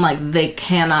makes it seem like they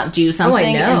cannot do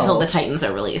something until the Titans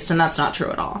are released, and that's not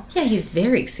true at all. Yeah, he's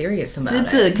very serious about it.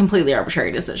 It's a completely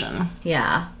arbitrary decision.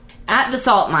 Yeah. At the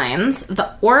salt mines,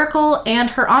 the Oracle and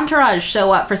her entourage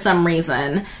show up for some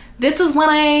reason. This is when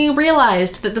I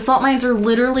realized that the salt mines are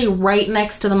literally right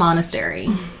next to the monastery.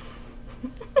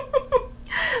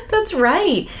 That's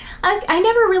right. I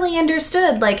never really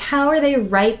understood, like, how are they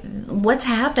right... What's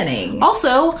happening?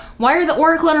 Also, why are the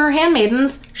Oracle and her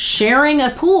handmaidens sharing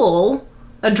a pool,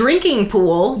 a drinking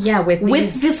pool,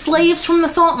 with the slaves from the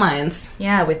salt mines?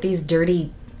 Yeah, with these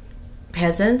dirty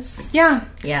peasants. Yeah.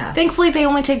 Yeah. Thankfully, they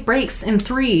only take breaks in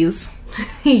 3s.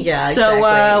 Yeah, so,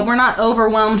 exactly. We're not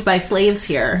overwhelmed by slaves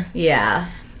here. Yeah.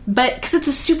 But, because it's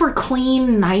a super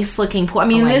clean, nice-looking pool. I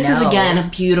mean, this is, again, a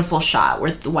beautiful shot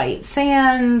with the white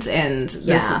sand and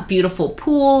this beautiful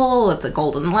pool with the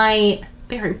golden light.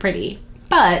 Very pretty.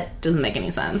 But, doesn't make any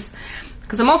sense.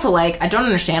 Because I'm also like, I don't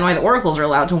understand why the oracles are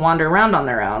allowed to wander around on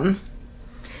their own.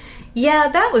 Yeah,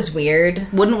 that was weird.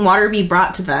 Wouldn't water be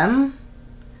brought to them?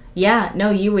 Yeah, no,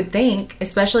 you would think.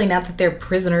 Especially now that they're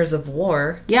prisoners of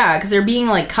war. Yeah, because they're being,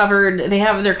 like, covered.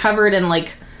 They're covered in,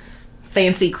 like,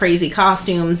 fancy, crazy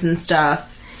costumes and stuff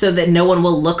so that no one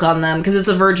will look on them because it's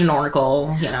a virgin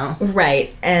oracle, you know.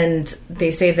 Right. And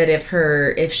they say that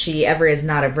if she ever is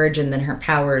not a virgin, then her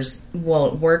powers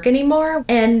won't work anymore.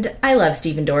 And I love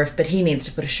Stephen Dorff, but he needs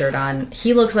to put a shirt on.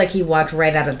 He looks like he walked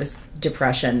right out of this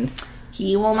depression.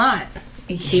 He will not.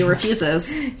 He refuses.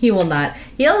 He will not.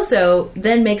 He also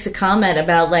then makes a comment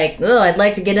about, like, oh, I'd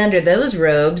like to get under those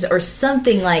robes or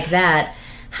something like that.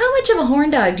 How much of a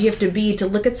horn dog do you have to be to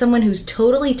look at someone who's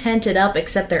totally tented up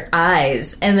except their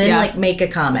eyes and then, like, make a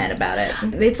comment about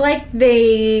it? It's like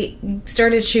they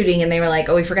started shooting and they were like,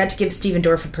 oh, we forgot to give Stephen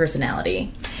Dorff a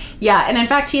personality. Yeah, and in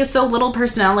fact, he has so little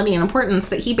personality and importance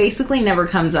that he basically never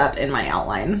comes up in my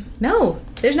outline. No,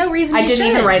 There's no reason I didn't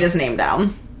even write his name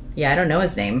down. Yeah, I don't know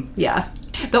his name. Yeah.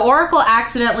 The Oracle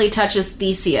accidentally touches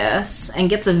Theseus and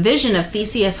gets a vision of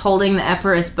Theseus holding the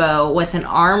Epirus bow with an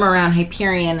arm around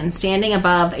Hyperion and standing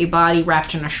above a body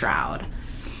wrapped in a shroud.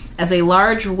 As a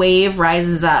large wave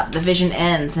rises up, the vision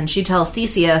ends, and she tells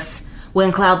Theseus,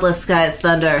 "When cloudless skies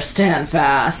thunder, stand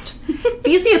fast."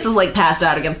 Theseus is like passed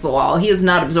out against the wall. He is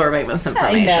not absorbing this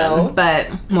information, but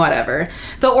whatever.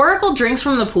 The Oracle drinks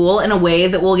from the pool in a way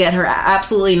that will get her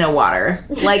absolutely no water.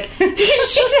 Like,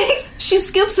 she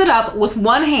scoops it up with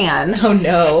one hand. Oh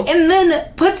no. And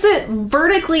then puts it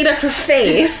vertically to her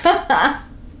face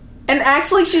and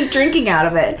acts like she's drinking out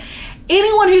of it.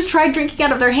 Anyone who's tried drinking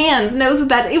out of their hands knows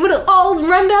that it would all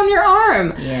run down your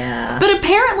arm. Yeah. But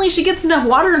apparently she gets enough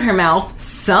water in her mouth,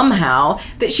 somehow,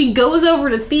 that she goes over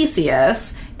to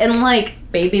Theseus and,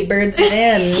 like... baby birds it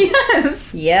in.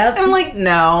 Yes. Yep. I'm like,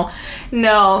 no,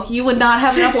 you would not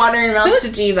have enough water in your mouth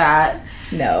to do that.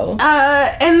 No.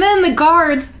 And then the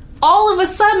guards... all of a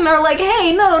sudden are like,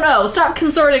 hey, no, stop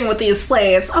consorting with these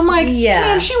slaves. I'm like,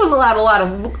 man, she was allowed a lot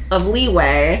of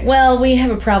leeway. Well, we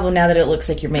have a problem now that it looks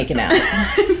like you're making out.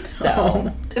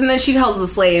 So. And then she tells the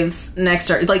slaves next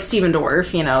to her, like Stephen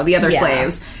Dorff, the other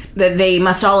slaves, that they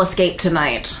must all escape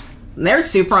tonight. And they're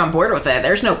super on board with it.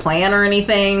 There's no plan or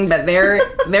anything, but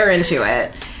they're into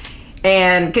it.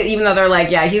 And even though they're like,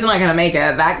 yeah, he's not going to make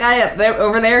it. That guy up there,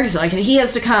 over there, he's like, he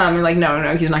has to come. They're like,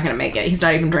 no, he's not going to make it. He's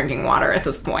not even drinking water at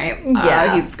this point.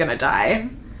 Yeah. He's going to die.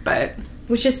 But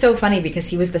which is so funny because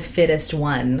he was the fittest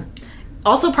one.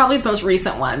 Also probably the most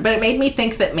recent one. But it made me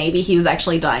think that maybe he was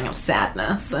actually dying of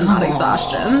sadness and not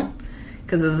exhaustion.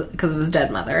 Because of his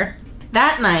dead mother.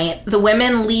 That night, the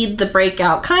women lead the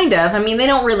breakout, kind of. I mean, they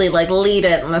don't really, lead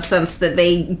it in the sense that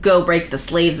they go break the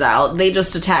slaves out. They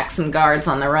just attack some guards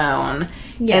on their own.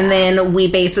 Yeah. And then we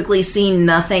basically see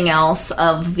nothing else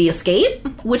of the escape,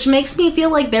 which makes me feel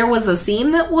like there was a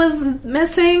scene that was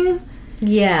missing.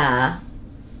 Yeah.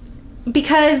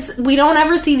 Because we don't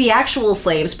ever see the actual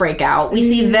slaves break out. We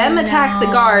see them attack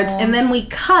the guards, and then we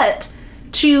cut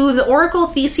to the Oracle,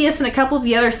 Theseus, and a couple of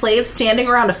the other slaves standing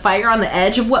around a fire on the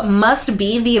edge of what must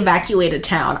be the evacuated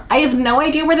town. I have no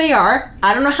idea where they are.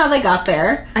 I don't know how they got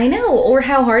there. I know, or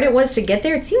how hard it was to get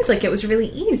there. It seems like it was really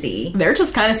easy. They're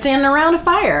just kind of standing around a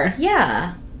fire.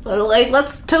 Yeah.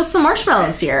 Let's toast some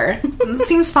marshmallows here. It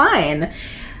seems fine.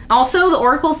 Also, the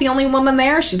Oracle's the only woman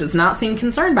there. She does not seem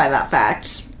concerned by that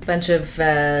fact. Bunch of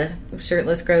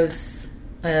shirtless, gross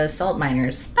salt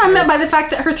miners. I'm not by the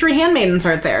fact that her 3 handmaidens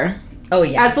aren't there. Oh,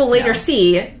 yeah. As we'll later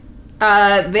see,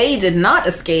 they did not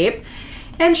escape,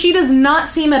 and she does not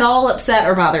seem at all upset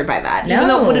or bothered by that, even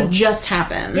though it would have just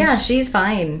happened. Yeah, she's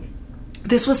fine.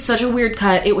 This was such a weird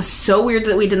cut. It was so weird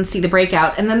that we didn't see the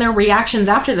breakout, and then their reactions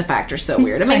after the fact are so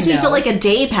weird. It makes me feel like a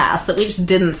day passed that we just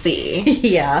didn't see.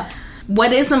 Yeah.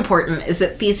 What is important is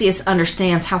that Theseus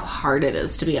understands how hard it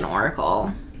is to be an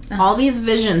oracle. All these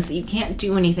visions that you can't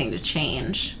do anything to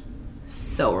change.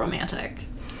 So romantic.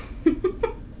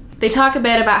 They talk a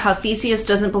bit about how Theseus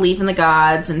doesn't believe in the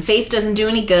gods, and faith doesn't do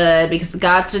any good because the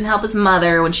gods didn't help his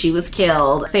mother when she was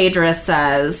killed. Phaedrus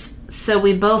says, "So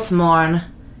we both mourn,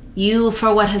 you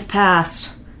for what has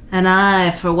passed, and I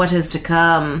for what is to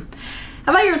come."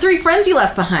 How about your 3 friends you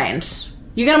left behind?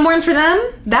 You gonna mourn for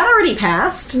them? That already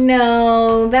passed.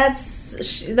 No,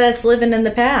 that's living in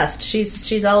the past.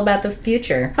 She's all about the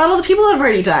future. About all the people that have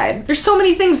already died. There's so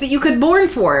many things that you could mourn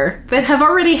for that have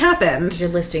already happened. You're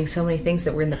listing so many things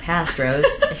that were in the past, Rose.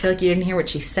 I feel like you didn't hear what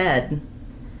she said.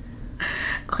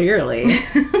 Clearly.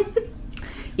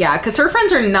 Yeah, because her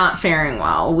friends are not faring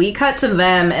well. We cut to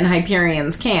them in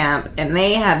Hyperion's camp, and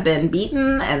they have been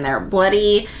beaten, and they're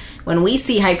bloody. When we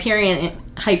see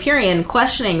Hyperion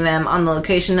questioning them on the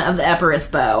location of the Epirus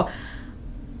bow.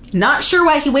 Not sure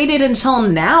why he waited until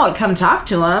now to come talk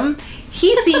to him.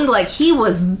 He seemed like he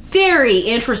was very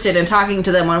interested in talking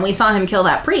to them when we saw him kill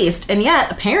that priest, and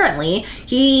yet, apparently,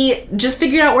 he just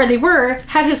figured out where they were,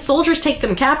 had his soldiers take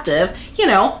them captive,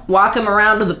 walk them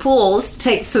around to the pools,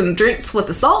 take some drinks with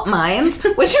the salt mines,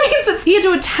 which means that he had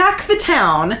to attack the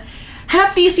town,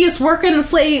 have Theseus work in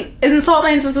the salt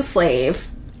mines as a slave,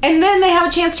 and then they have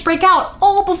a chance to break out,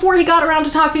 all before he got around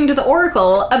to talking to the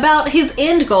Oracle about his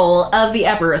end goal of the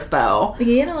Epirus bow.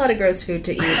 He had a lot of gross food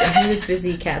to eat, and he was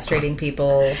busy castrating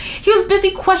people. He was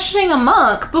busy questioning a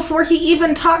monk before he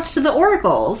even talked to the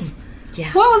oracles.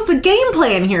 Yeah. What was the game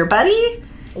plan here, buddy?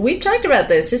 We've talked about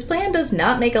this. His plan does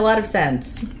not make a lot of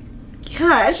sense. Yeah,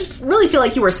 I just really feel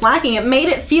like you were slacking. It made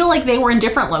it feel like they were in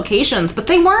different locations, but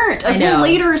they weren't, as we'll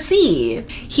later see.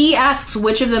 He asks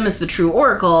which of them is the true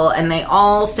oracle, and they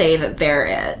all say that they're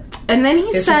it. And then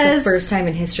he says... This was the first time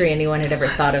in history anyone had ever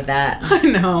thought of that. I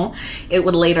know. It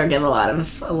would later get a lot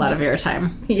of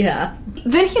airtime. Yeah.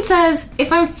 Then he says,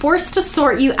 if I'm forced to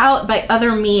sort you out by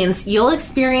other means, you'll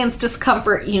experience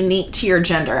discomfort unique to your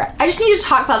gender. I just need to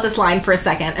talk about this line for a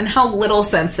second and how little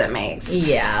sense it makes.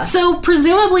 Yeah. So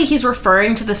presumably he's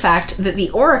referring to the fact that the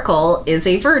Oracle is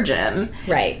a virgin.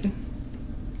 Right.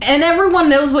 And everyone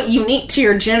knows what unique to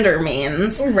your gender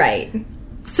means. Right.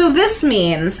 So this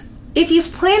means... if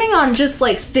he's planning on just,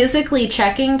 like, physically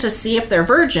checking to see if they're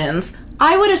virgins,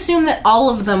 I would assume that all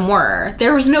of them were.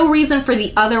 There was no reason for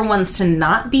the other ones to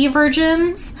not be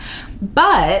virgins.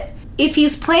 But if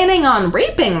he's planning on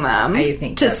raping them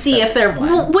to see if they're...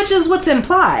 well, which is what's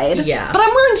implied. Yeah. But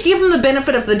I'm willing to give him the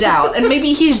benefit of the doubt, and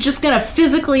maybe he's just going to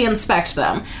physically inspect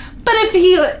them. But if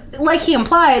he, like he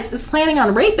implies, is planning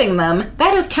on raping them,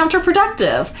 that is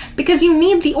counterproductive. Because you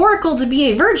need the Oracle to be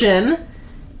a virgin...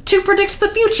 to predict the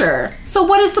future. So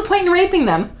what is the point in raping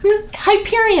them?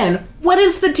 Hyperion, what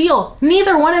is the deal?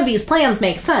 Neither one of these plans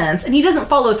makes sense, and he doesn't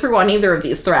follow through on either of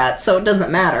these threats, so it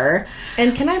doesn't matter.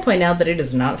 And can I point out that it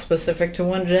is not specific to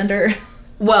one gender?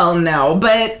 Well, no,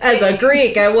 but... as a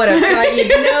Greek, I would have thought you'd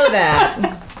know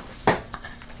that.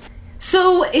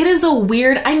 So it is a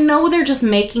weird... I know they're just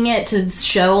making it to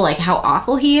show, like, how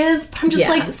awful he is. I'm just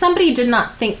like, somebody did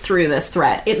not think through this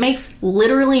threat. It makes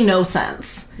literally no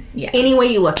sense. Yeah. Any way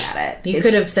you look at it. You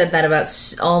could have said that about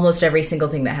almost every single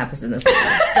thing that happens in this movie.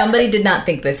 Somebody did not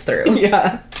think this through.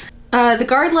 Yeah. The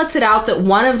guard lets it out that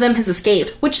one of them has escaped,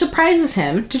 which surprises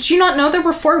him. Did you not know there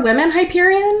were 4 women,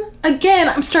 Hyperion? Again,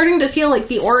 I'm starting to feel like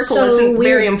the Oracle isn't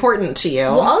very important to you.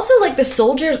 Well, also, like, the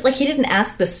soldiers... like, he didn't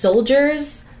ask the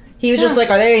soldiers... He was just like,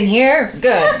 are they in here?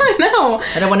 Good. I know.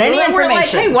 I don't want any information. We're like,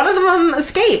 hey, one of them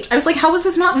escaped. I was like, how was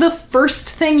this not the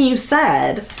first thing you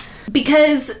said?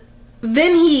 Because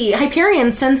then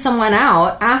Hyperion sends someone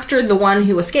out after the one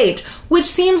who escaped, which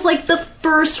seems like the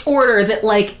first order that,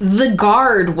 like, the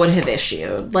guard would have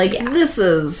issued. Like, this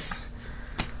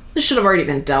should have already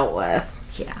been dealt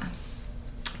with. Yeah.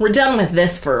 We're done with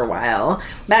this for a while.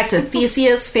 Back to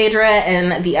Theseus, Phaedra,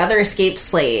 and the other escaped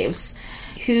slaves,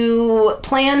 who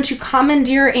plan to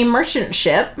commandeer a merchant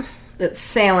ship that's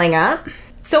sailing up.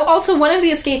 So also one of the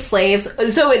escaped slaves,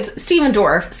 so it's Stephen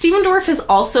Dorff. Stephen Dorff is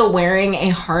also wearing a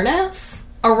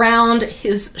harness around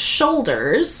his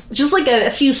shoulders, just like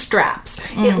a few straps.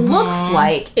 Mm-hmm. It looks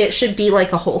like it should be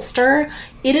like a holster.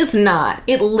 It is not.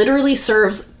 It literally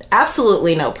serves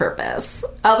absolutely no purpose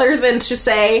other than to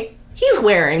say he's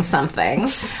wearing something.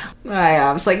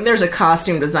 I was like, there's a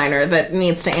costume designer that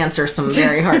needs to answer some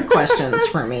very hard questions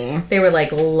for me. They were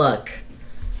like, look,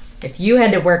 if you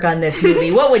had to work on this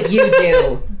movie, what would you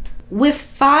do? With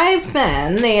 5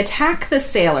 men, they attack the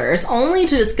sailors, only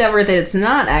to discover that it's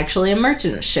not actually a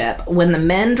merchant ship when the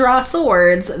men draw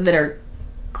swords that are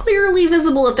clearly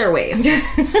visible at their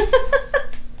waists.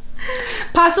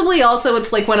 Possibly also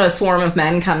it's like when a swarm of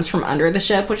men comes from under the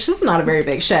ship, which is not a very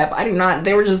big ship.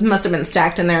 They must have been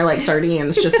stacked in there like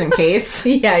sardines just in case.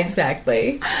 Yeah,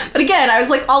 exactly. But again, I was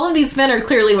like, all of these men are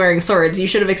clearly wearing swords. You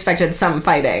should have expected some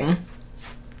fighting.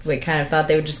 We kind of thought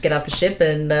they would just get off the ship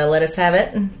and let us have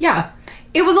it. Yeah.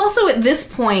 It was also at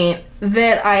this point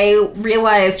that I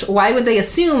realized, why would they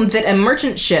assume that a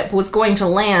merchant ship was going to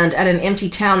land at an empty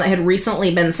town that had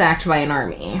recently been sacked by an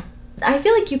army? I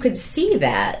feel like you could see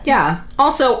that. Yeah.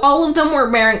 Also, all of them were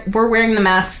wearing the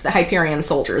masks that Hyperion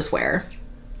soldiers wear.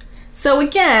 So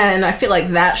again, I feel like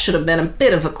that should have been a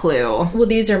bit of a clue. Well,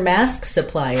 these are mask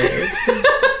suppliers.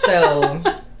 So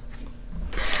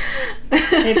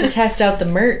they have to test out the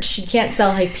merch. You can't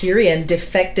sell Hyperion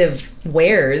defective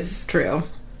wares. True.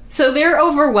 So they're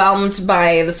overwhelmed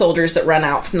by the soldiers that run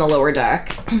out from the lower deck.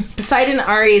 Poseidon,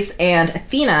 Ares, and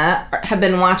Athena have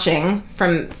been watching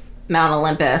from Mount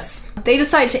Olympus. They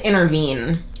decide to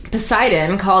intervene.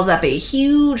 Poseidon calls up a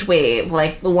huge wave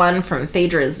like the one from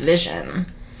Phaedra's vision.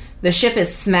 The ship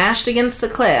is smashed against the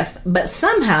cliff, but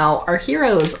somehow our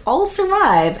heroes all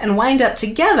survive and wind up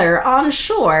together on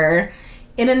shore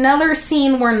in another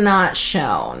scene we're not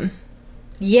shown.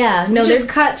 Yeah, no, just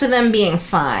cut to them being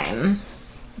fine.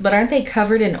 But aren't they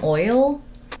covered in oil?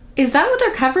 Is that what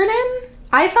they're covered in?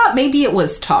 I thought maybe it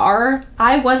was tar.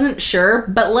 I wasn't sure,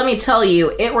 but let me tell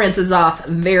you, it rinses off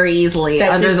very easily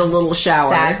under the little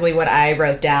shower. That's exactly what I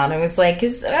wrote down. I was like,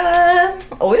 because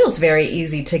oil's very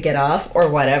easy to get off,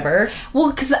 or whatever.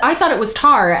 Well, because I thought it was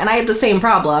tar, and I had the same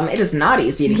problem. It is not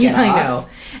easy to get off. I know.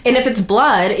 And if it's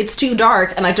blood, it's too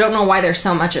dark, and I don't know why there's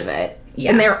so much of it.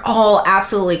 Yeah. And they're all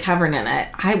absolutely covered in it.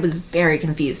 I was very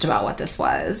confused about what this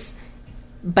was.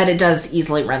 but it does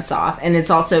easily rinse off. And it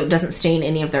doesn't stain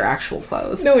any of their actual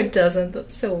clothes. No, it doesn't.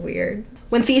 That's so weird.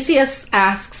 When Theseus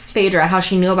asks Phaedra how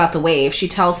she knew about the wave, she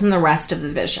tells him the rest of the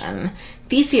vision.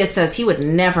 Theseus says he would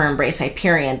never embrace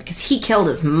Hyperion because he killed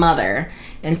his mother.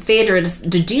 And Phaedra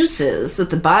deduces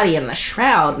that the body in the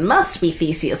shroud must be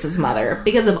Theseus's mother.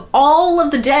 Because of all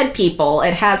of the dead people,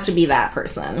 it has to be that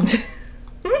person.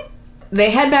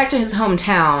 They head back to his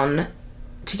hometown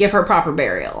to give her proper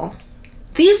burial.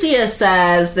 Theseus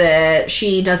says that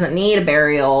she doesn't need a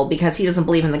burial because he doesn't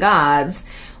believe in the gods,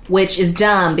 which is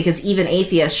dumb because even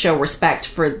atheists show respect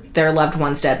for their loved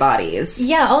ones' dead bodies.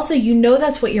 Yeah, also,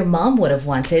 that's what your mom would have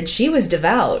wanted. She was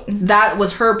devout. That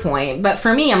was her point. But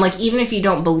for me, I'm like, even if you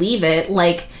don't believe it,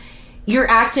 like, you're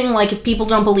acting like if people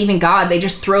don't believe in God, they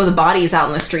just throw the bodies out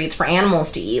in the streets for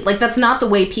animals to eat. Like, that's not the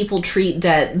way people treat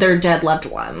their dead loved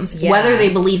ones. Yeah. Whether they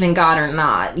believe in God or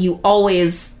not, you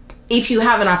always, if you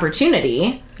have an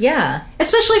opportunity... Yeah.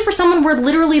 Especially for someone where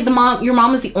literally your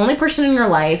mom is the only person in your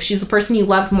life. She's the person you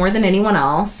loved more than anyone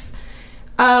else.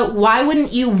 Why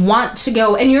wouldn't you want to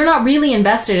go... And you're not really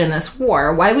invested in this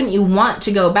war. Why wouldn't you want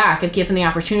to go back if given the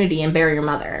opportunity and bury your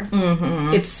mother?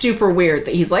 Mm-hmm. It's super weird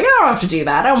that he's like, I don't have to do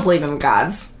that. I don't believe in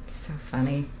gods. It's so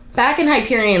funny. Back in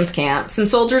Hyperion's camp, some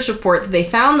soldiers report that they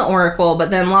found the Oracle,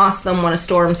 but then lost them when a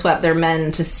storm swept their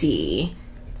men to sea.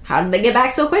 How did they get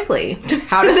back so quickly?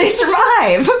 How did they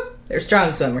survive? They're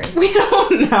strong swimmers. We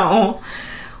don't know.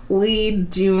 We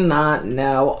do not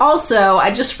know. Also,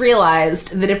 I just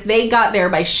realized that if they got there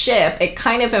by ship, it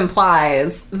kind of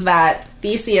implies that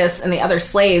Theseus and the other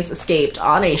slaves escaped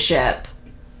on a ship,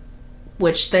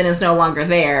 which then is no longer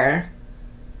there.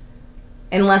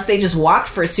 Unless they just walked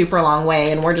for a super long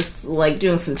way and we're just, like,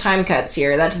 doing some time cuts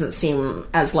here. That doesn't seem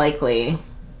as likely.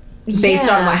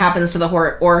 Based on what happens to the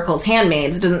Oracle's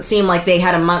handmaids, it doesn't seem like they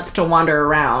had a month to wander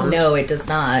around. No, it does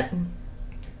not.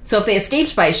 So if they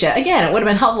escaped by ship, again, it would have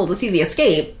been helpful to see the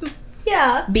escape.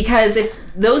 Yeah. Because if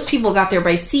those people got there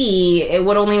by sea, it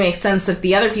would only make sense if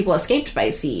the other people escaped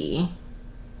by sea.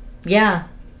 Yeah.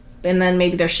 And then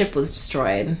maybe their ship was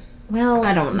destroyed. Well,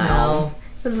 I don't know. No.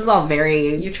 This is all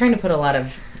very... You're trying to put a lot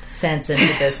of sense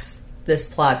into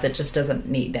this plot that just doesn't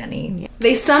need any.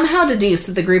 They somehow deduce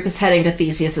that the group is heading to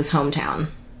Theseus's hometown.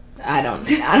 I don't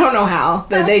know how.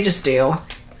 They just do.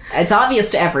 It's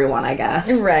obvious to everyone, I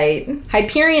guess. Right.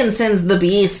 Hyperion sends the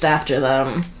Beast after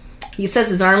them. He says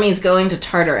his army is going to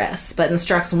Tartarus, but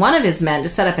instructs one of his men to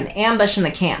set up an ambush in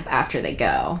the camp after they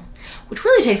go. Which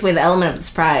really takes away the element of the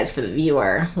surprise for the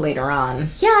viewer later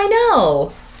on. Yeah, I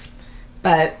know.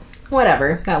 But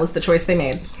whatever. That was the choice they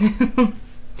made.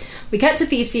 We cut to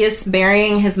Theseus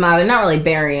burying his mother. Not really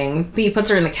burying, but he puts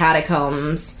her in the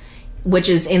catacombs, which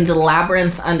is in the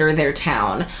labyrinth under their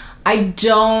town. I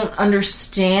don't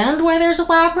understand why there's a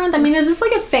labyrinth. I mean, is this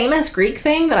like a famous Greek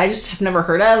thing that I just have never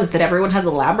heard of? Is that everyone has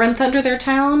a labyrinth under their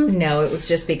town? No, it was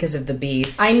just because of the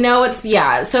Beast. I know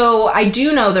so I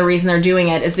do know the reason they're doing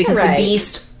it is because the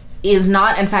Beast is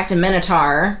not, in fact, a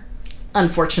minotaur,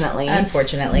 unfortunately.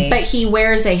 But he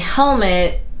wears a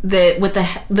helmet that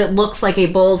looks like a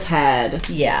bull's head.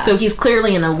 Yeah. So he's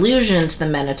clearly an allusion to the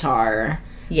minotaur.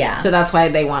 Yeah. So that's why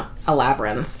they want a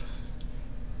labyrinth.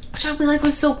 Which I would be like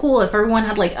was so cool if everyone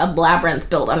had like a labyrinth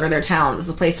built under their town as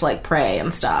a place to like pray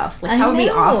and stuff. Like that would be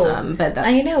awesome. But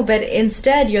I know, but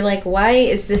instead you're like, why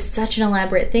is this such an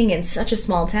elaborate thing in such a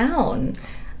small town?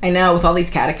 I know, with all these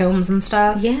catacombs and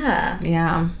stuff. Yeah.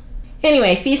 Yeah.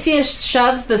 Anyway, Theseus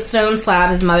shoves the stone slab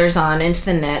his mother's on into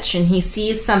the niche, and he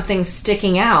sees something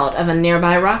sticking out of a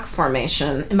nearby rock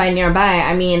formation. And by nearby,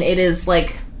 I mean it is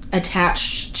like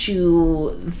attached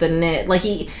to the niche. Like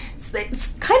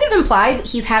it's kind of implied that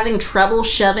he's having trouble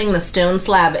shoving the stone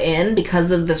slab in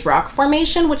because of this rock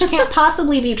formation, which can't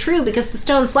possibly be true because the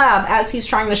stone slab, as he's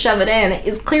trying to shove it in,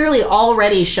 is clearly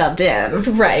already shoved in.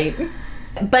 Right.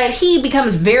 But he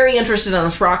becomes very interested in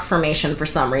this rock formation for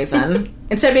some reason.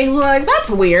 Instead of being like, that's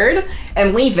weird,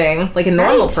 and leaving like a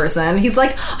normal person, he's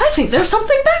like, I think there's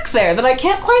something back there that I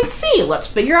can't quite see.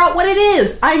 Let's figure out what it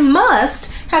is. I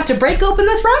must have to break open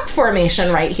this rock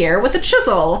formation right here with a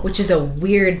chisel. Which is a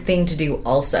weird thing to do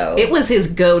also. It was his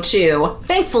go-to.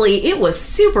 Thankfully, it was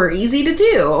super easy to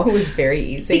do. It was very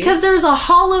easy. Because there's a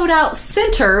hollowed out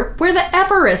center where the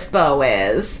Epirus bow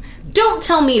is. Don't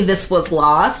tell me this was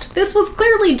lost. This was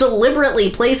clearly deliberately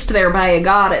placed there by a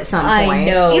god at some point. I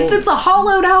know. It's a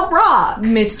hollowed out rock.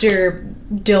 Mr.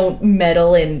 Don't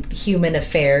meddle in human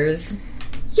affairs.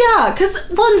 Yeah, because,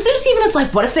 and Zeus even is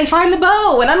like, what if they find the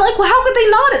bow? And I'm like, well, how could they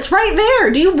not? It's right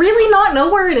there. Do you really not know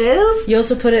where it is? You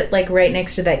also put it, like, right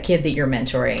next to that kid that you're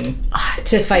mentoring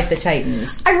to fight the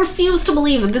Titans. I refuse to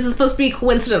believe that this is supposed to be a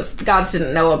coincidence the gods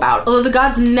didn't know about, although the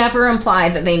gods never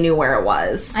implied that they knew where it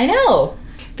was. I know.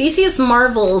 Theseus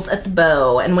marvels at the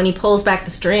bow, and when he pulls back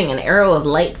the string, an arrow of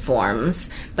light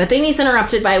forms, but then he's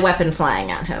interrupted by a weapon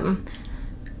flying at him.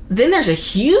 Then there's a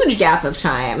huge gap of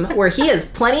time where he has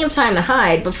plenty of time to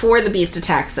hide before the beast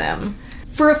attacks him.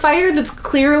 For a fighter that's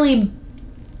clearly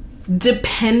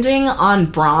depending on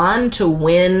Brawn to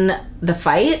win the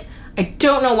fight, I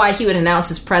don't know why he would announce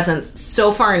his presence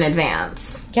so far in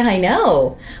advance. Yeah, I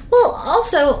know. Well,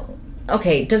 also,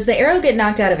 okay, does the arrow get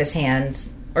knocked out of his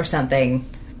hands or something?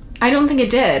 I don't think it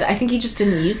did. I think he just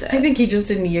didn't use it. I think he just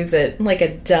didn't use it like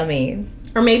a dummy.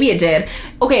 Or maybe it did.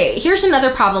 Okay, here's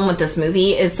another problem with this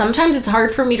movie, is sometimes it's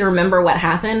hard for me to remember what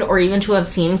happened or even to have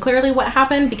seen clearly what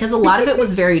happened because a lot of it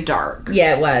was very dark.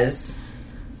 Yeah, it was.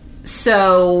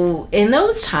 So, in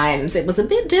those times, it was a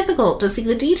bit difficult to see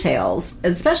the details,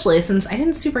 especially since I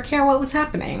didn't super care what was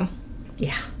happening.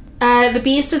 Yeah. The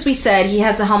beast, as we said, he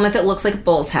has a helmet that looks like a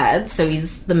bull's head, so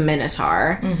he's the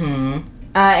Minotaur. Mm-hmm.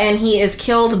 And he is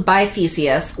killed by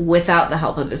Theseus without the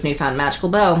help of his newfound magical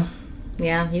bow.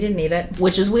 Yeah, he didn't need it.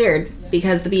 Which is weird,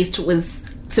 because the beast was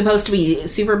supposed to be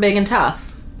super big and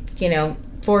tough. You know,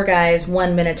 4 guys,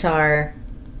 1 Minotaur.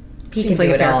 He Seems can like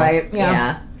do a fair all. fight.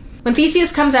 Yeah. When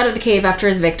Theseus comes out of the cave after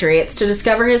his victory, it's to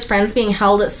discover his friends being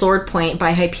held at sword point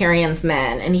by Hyperion's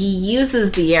men, and he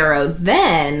uses the arrow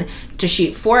then to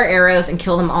shoot 4 arrows and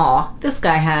kill them all. This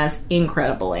guy has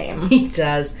incredible aim. He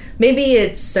does. Maybe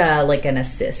it's like an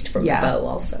assist from the bow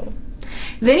also.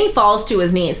 Then he falls to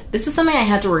his knees. This is something I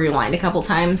had to rewind a couple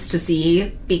times to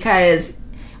see, because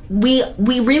we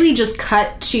really just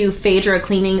cut to Phaedra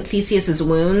cleaning Theseus's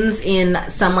wounds in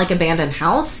some, like, abandoned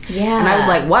house. Yeah. And I was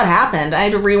like, what happened? I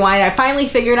had to rewind. I finally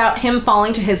figured out him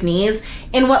falling to his knees.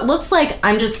 And what looks like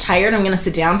I'm just tired, I'm going to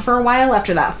sit down for a while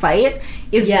after that fight,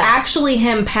 is actually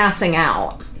him passing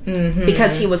out. Mm-hmm.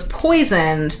 Because he was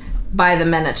poisoned by the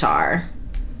Minotaur.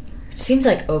 It seems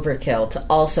like overkill to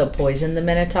also poison the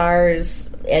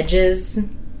Minotaur's edges.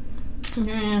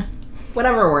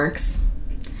 Whatever works.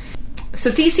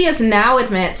 So Theseus now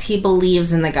admits he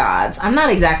believes in the gods. I'm not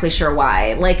exactly sure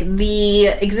why. Like, the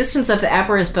existence of the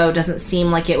Epirus bow doesn't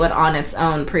seem like it would on its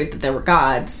own prove that there were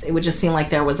gods. It would just seem like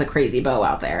there was a crazy bow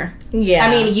out there. Yeah. I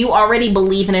mean, you already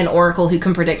believe in an oracle who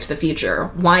can predict the future.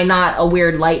 Why not a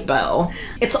weird light bow?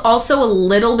 It's also a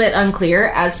little bit unclear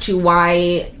as to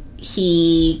why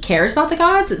he cares about the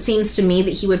gods. It seems to me that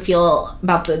he would feel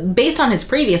about based on his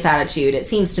previous attitude, it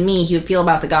seems to me he would feel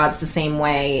about the gods the same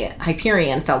way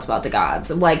Hyperion felt about the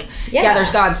gods. Like, yeah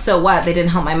there's gods, so what? They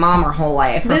didn't help my mom her whole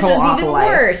life. This is even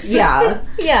worse. Yeah.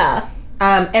 Yeah.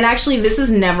 And actually, this is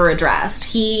never addressed.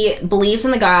 He believes in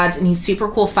the gods, and he's super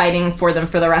cool fighting for them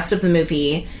for the rest of the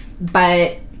movie,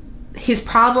 but his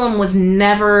problem was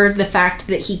never the fact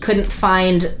that he couldn't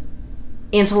find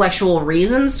intellectual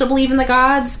reasons to believe in the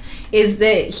gods, is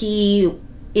that he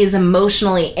is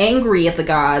emotionally angry at the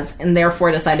gods and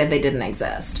therefore decided they didn't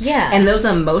exist. Yeah. And those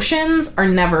emotions are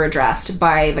never addressed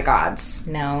by the gods.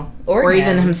 No. Or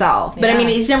even himself. But I mean,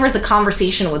 he never has a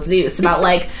conversation with Zeus about,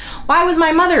 like, why was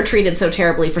my mother treated so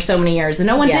terribly for so many years and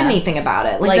no one did anything about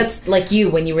it? Like that's like you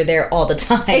when you were there all the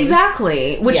time.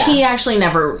 Exactly. Which he actually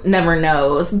never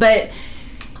knows. But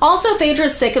also,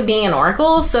 Phaedra's sick of being an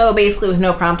oracle, so basically with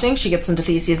no prompting, she gets into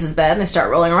Theseus' bed and they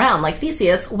start rolling around. Like,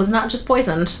 Theseus was not just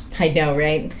poisoned. I know,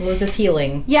 right? It was his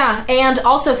healing. Yeah, and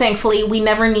also, thankfully, we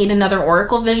never need another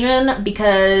oracle vision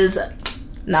because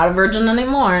not a virgin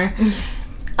anymore.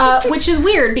 Which is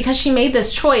weird because she made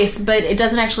this choice, but it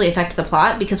doesn't actually affect the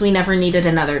plot because we never needed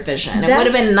another vision. It would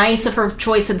have been nice if her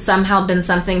choice had somehow been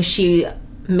something she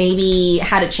maybe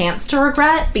had a chance to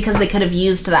regret because they could have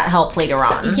used that help later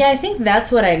on. Yeah, I think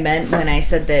that's what I meant when I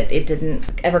said that it didn't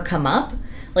ever come up.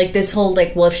 Like, this whole,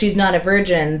 like, well, if she's not a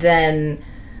virgin, then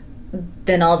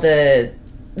all the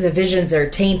visions are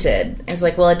tainted. It's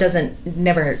like, well, it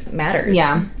never matters.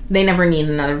 Yeah, they never need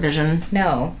another vision.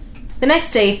 No. The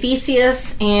next day,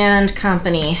 Theseus and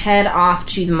company head off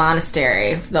to the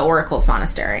monastery, the Oracle's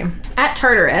monastery. At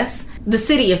Tartarus, the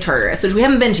city of Tartarus, which we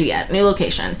haven't been to yet, new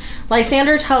location,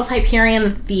 Lysander tells Hyperion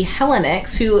that the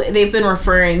Hellenics, who they've been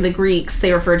referring, the Greeks,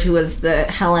 they refer to as the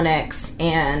Hellenics,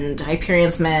 and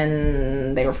Hyperion's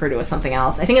men, they refer to as something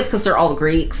else. I think it's because they're all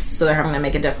Greeks, so they're having to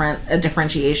make a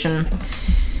differentiation.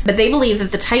 But they believe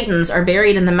that the Titans are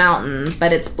buried in the mountain,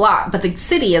 but it's blocked. But the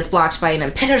city is blocked by an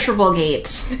impenetrable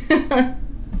gate.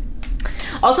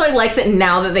 Also, I like that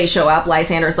now that they show up,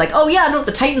 Lysander's like, oh yeah, no,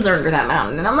 the Titans are under that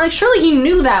mountain. And I'm like, surely he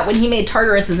knew that when he made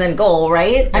Tartarus his end goal,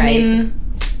 right? I mean,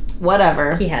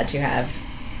 whatever. He had to have.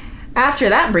 After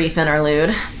that brief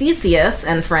interlude, Theseus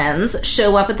and friends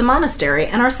show up at the monastery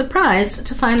and are surprised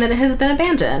to find that it has been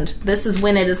abandoned. This is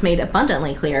when it is made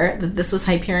abundantly clear that this was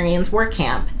Hyperion's work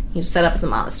camp. He set up at the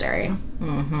monastery.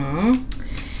 Mm-hmm.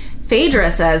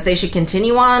 Phaedra says they should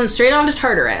continue on straight on to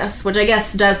Tartarus, which I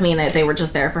guess does mean that they were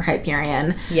just there for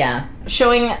Hyperion. Yeah.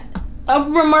 Showing a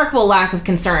remarkable lack of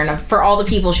concern for all the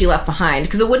people she left behind,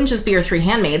 because it wouldn't just be her 3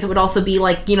 handmaids, it would also be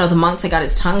like, you know, the monk that got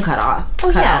his tongue cut out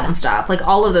and stuff, like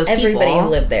all of those everybody people who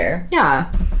lived there. Yeah.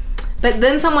 But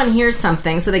then someone hears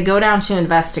something, so they go down to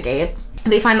investigate.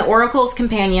 They find the Oracle's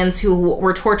companions who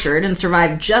were tortured and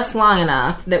survived just long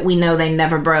enough that we know they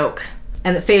never broke,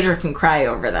 and that Phaedra can cry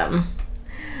over them.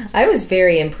 I was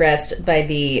very impressed by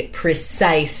the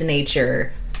precise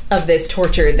nature of this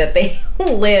torture, that they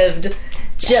lived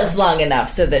just long enough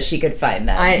so that she could find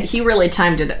them. He really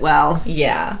timed it well.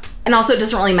 Yeah. And also, it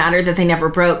doesn't really matter that they never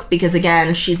broke, because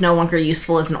again, she's no longer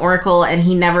useful as an oracle, and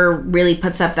he never really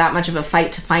puts up that much of a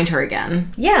fight to find her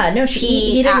again. Yeah, no,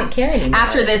 he doesn't care anymore.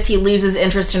 After this, he loses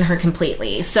interest in her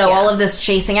completely. So all of this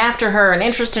chasing after her and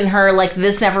interest in her, like,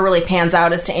 this never really pans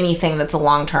out as to anything that's a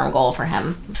long-term goal for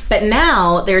him. But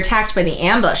now, they're attacked by the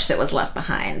ambush that was left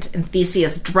behind, and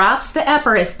Theseus drops the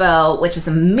Epirus bow, which is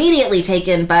immediately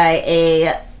taken by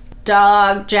a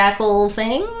dog jackal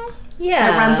thing.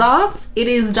 Yeah. That runs off. It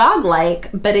is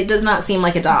dog-like, but it does not seem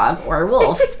like a dog or a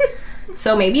wolf.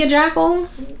 So maybe a jackal?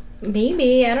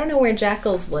 Maybe. I don't know where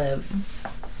jackals live.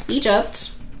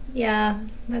 Egypt. Yeah,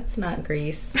 that's not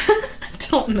Greece. I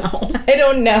don't know. I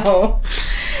don't know.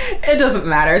 It doesn't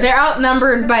matter. They're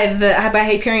outnumbered by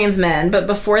Hyperion's men, but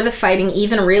before the fighting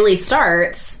even really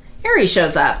starts, Ares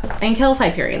shows up and kills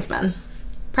Hyperion's men.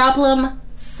 Problem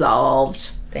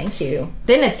solved. Thank you.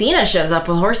 Then Athena shows up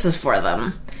with horses for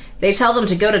them. They tell them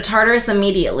to go to Tartarus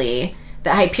immediately,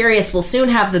 that Hyperius will soon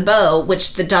have the bow,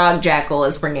 which the dog jackal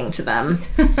is bringing to them.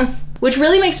 Which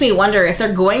really makes me wonder, if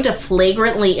they're going to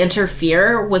flagrantly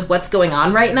interfere with what's going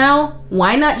on right now,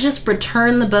 why not just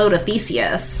return the bow to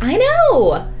Theseus? I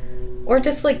know! Or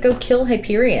just, like, go kill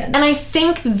Hyperion. And I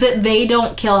think that they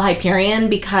don't kill Hyperion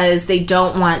because they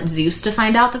don't want Zeus to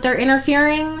find out that they're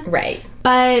interfering. Right.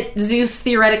 But Zeus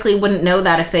theoretically wouldn't know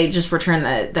that if they just returned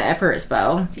the Epirus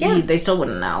bow. Yeah. They still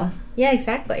wouldn't know. Yeah,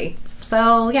 exactly.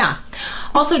 So, yeah.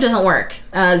 Also, it doesn't work.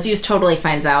 Zeus totally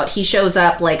finds out. He shows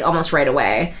up, like, almost right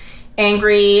away,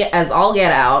 angry as all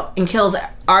get out, and kills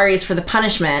Ares for the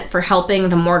punishment for helping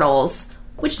the mortals,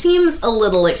 which seems a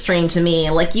little extreme to me.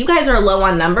 Like, you guys are low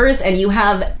on numbers, and you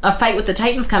have a fight with the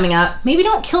Titans coming up. Maybe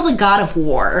don't kill the god of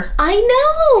war. I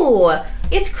know!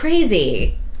 It's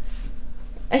crazy.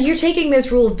 You're taking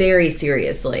this rule very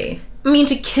seriously. I mean,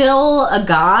 to kill a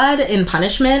god in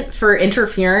punishment for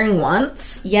interfering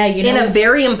once, yeah, you know, in a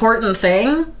very important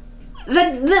thing,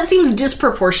 that seems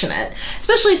disproportionate.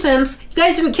 Especially since you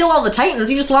guys didn't kill all the Titans,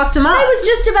 you just locked them up. I was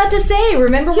just about to say,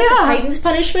 remember what the Titans'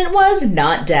 punishment was?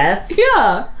 Not death.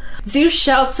 Yeah. Zeus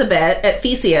shouts a bit at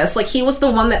Theseus, like he was the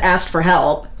one that asked for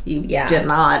help. He did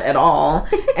not at all.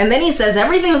 And then he says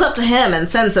everything's up to him and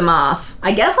sends him off.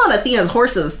 I guess on Athena's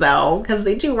horses, though, because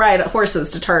they do ride horses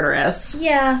to Tartarus.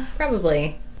 Yeah,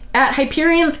 probably. At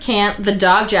Hyperion's camp, the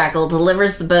dog jackal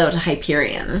delivers the bow to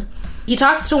Hyperion. He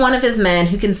talks to one of his men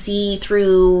who can see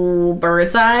through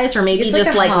birds' eyes, or maybe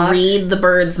just read the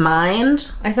bird's mind.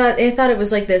 I thought it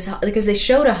was like this, because they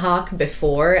showed a hawk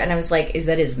before, and I was like, is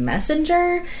that his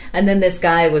messenger? And then this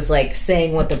guy was like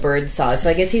saying what the bird saw, so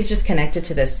I guess he's just connected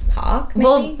to this hawk, maybe?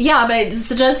 Well, yeah, but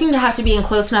it does seem to have to be in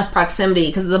close enough proximity,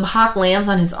 because the hawk lands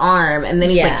on his arm, and then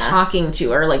he's like talking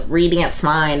to her, like reading its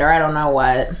mind, or I don't know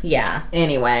what. Yeah.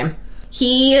 Anyway.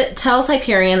 He tells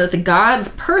Hyperion that the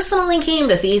gods personally came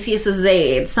to Theseus'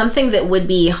 aid, something that would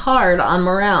be hard on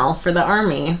morale for the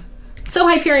army. So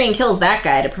Hyperion kills that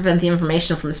guy to prevent the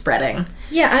information from spreading.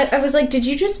 Yeah, I was like, did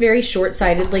you just very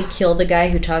short-sightedly kill the guy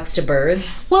who talks to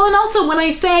birds? Well, and also when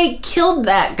I say killed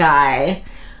that guy,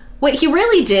 what he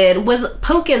really did was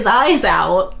poke his eyes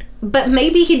out, but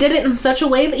maybe he did it in such a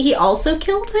way that he also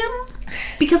killed him?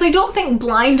 Because I don't think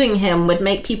blinding him would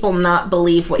make people not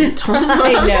believe what you told them.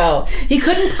 I know. He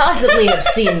couldn't possibly have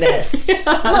seen this.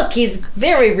 Yeah. Look, he's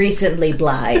very recently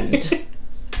blind.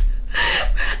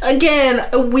 Again,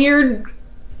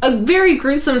 a very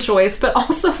gruesome choice, but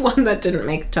also one that didn't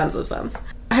make tons of sense.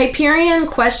 Hyperion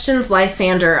questions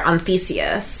Lysander on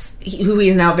Theseus, who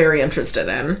he's now very interested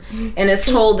in, and is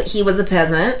told that he was a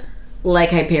peasant,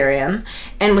 like Hyperion,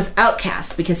 and was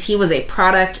outcast because he was a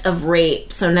product of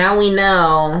rape. So now we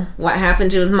know what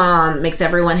happened to his mom makes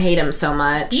everyone hate him so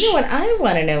much. You know what I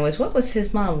want to know is, what was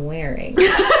his mom wearing?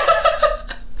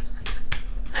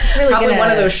 Probably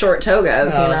one of those short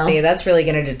togas. Oh, see, that's really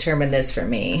going to determine this for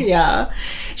me. Yeah.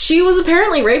 She was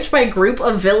apparently raped by a group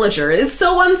of villagers. It's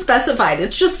so unspecified.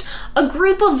 It's just a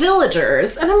group of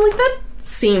villagers. And I'm like, that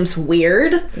seems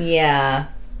weird. Yeah.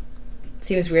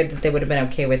 Seems weird that they would have been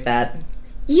okay with that.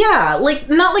 Yeah, like,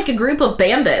 not like a group of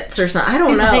bandits or something. I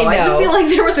don't know. I just feel like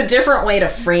there was a different way to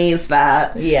phrase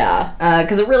that. Yeah.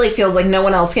 Because it really feels like no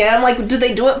one else can. I'm like, did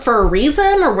they do it for a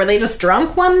reason? Or were they just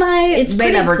drunk one night? It's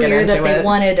they never clear get into that they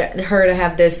wanted her to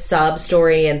have this sob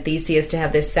story and Theseus to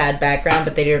have this sad background,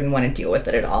 but they didn't want to deal with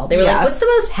it at all. They were like, what's the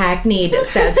most hackneyed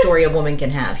sad story a woman can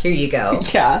have? Here you go.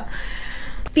 Yeah.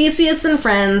 Theseus and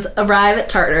friends arrive at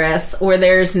Tartarus, where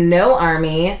there's no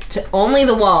army, only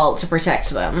the wall to protect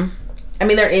them. I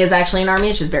mean, there is actually an army,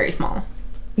 it's just very small.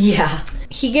 Yeah.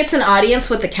 He gets an audience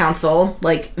with the council,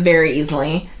 like, very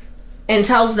easily, and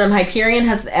tells them Hyperion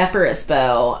has the Epirus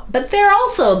bow, but they're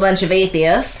also a bunch of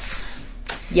atheists.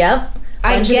 Yep.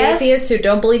 Bunch of atheists who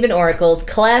don't believe in oracles.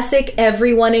 Classic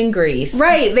everyone in Greece.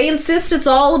 Right. They insist it's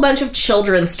all a bunch of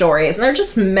children's stories, and they're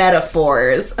just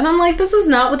metaphors. And I'm like, this is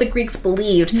not what the Greeks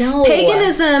believed. No.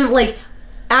 Paganism, like,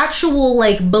 actual,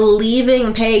 like,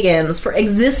 believing pagans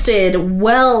existed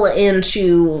well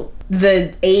into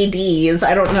the ADs.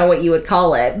 I don't know what you would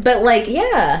call it. But, like,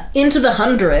 yeah, into the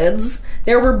hundreds,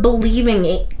 there were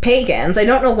believing pagans. I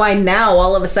don't know why now,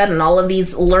 all of a sudden, all of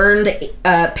these learned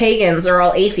pagans are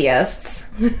all atheists.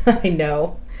 I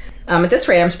know. At this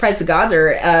rate, I'm surprised the gods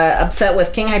are upset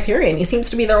with King Hyperion. He seems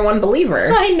to be their one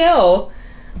believer. I know.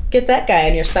 Get that guy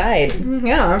on your side.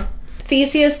 Yeah.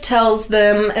 Theseus tells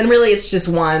them, and really it's just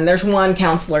one. There's one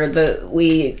counselor that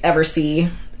we ever see.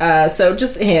 So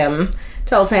just him.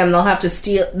 Tells him they'll have to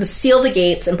seal the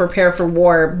gates and prepare for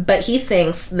war. But he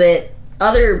thinks that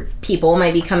other people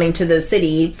might be coming to the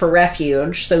city for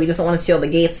refuge, so he doesn't want to seal the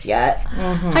gates yet.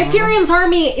 Mm-hmm. Hyperion's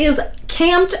army is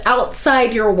camped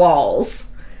outside your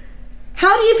walls.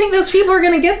 How do you think those people are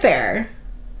going to get there?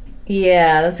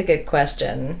 Yeah, that's a good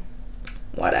question.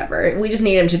 Whatever. We just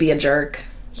need him to be a jerk.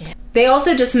 Yeah. They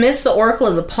also dismiss the Oracle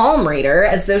as a palm reader,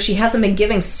 as though she hasn't been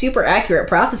giving super accurate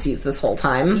prophecies this whole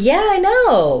time. Yeah, I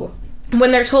know.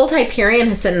 When they're told Hyperion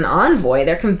has sent an envoy,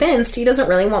 they're convinced he doesn't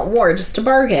really want war, just to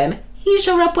bargain. He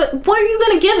showed up with... What are you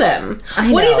going to give him?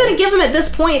 What are you going to give him at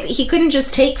this point that he couldn't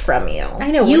just take from you? I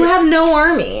know. You have no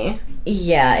army.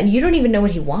 Yeah, and you don't even know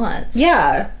what he wants.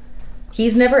 Yeah.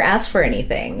 He's never asked for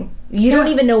anything. You don't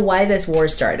even know why this war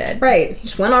started. Right. He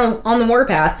just went on the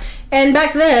warpath. And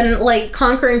back then, like,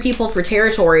 conquering people for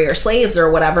territory or slaves or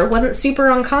whatever wasn't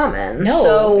super uncommon. No.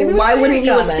 So why wouldn't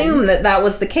you assume that that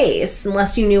was the case,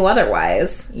 unless you knew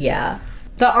otherwise? Yeah.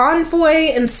 The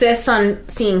envoy insists on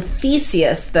seeing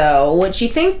Theseus, though, which you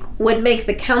think would make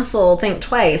the council think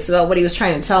twice about what he was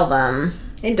trying to tell them.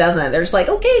 It doesn't. They're just like,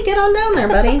 okay, get on down there,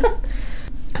 buddy.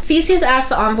 Theseus asks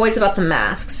the envoys about the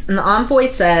masks, and the envoy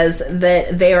says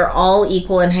that they are all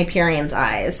equal in Hyperion's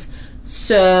eyes.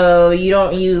 So you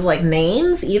don't use, like,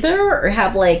 names either, or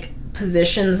have, like,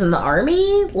 positions in the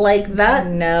army like that?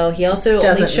 No, he also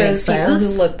only shows people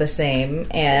who look the same,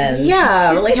 and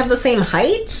yeah, or like have the same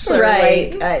height, or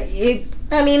right? Like,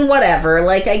 I mean, whatever.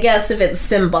 Like, I guess if it's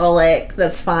symbolic,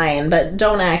 that's fine, but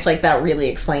don't act like that really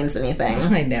explains anything.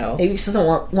 I know. Maybe you just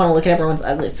don't want to look at everyone's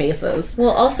ugly faces.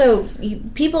 Well, also,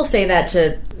 people say that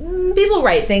to... People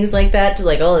write things like that to,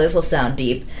 like, oh, this will sound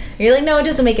deep. And you're like, no, it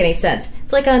doesn't make any sense.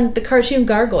 It's like on the cartoon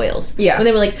Gargoyles. Yeah. When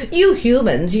they were like, you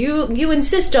humans, you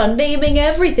insist on naming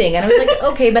everything. And I was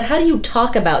like, okay, but how do you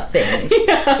talk about things?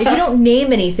 Yeah. If you don't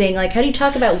name anything, like, how do you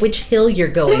talk about which hill you're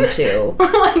going to?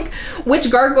 Or, like, which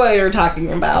gargoyle you're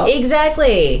talking about.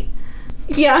 Exactly.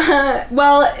 Yeah,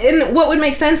 well, and what would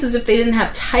make sense is if they didn't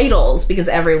have titles, because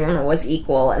everyone was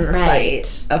equal in the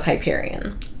sight of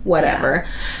Hyperion. Whatever.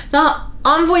 Yeah. The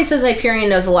envoy says Hyperion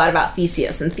knows a lot about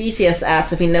Theseus, and Theseus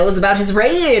asks if he knows about his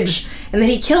rage, and that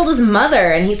he killed his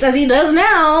mother, and he says he does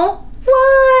now.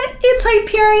 What? It's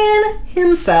Hyperion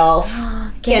himself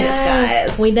in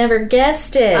disguise. We never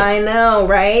guessed it. I know,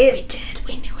 right? We did.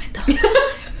 We knew it, though.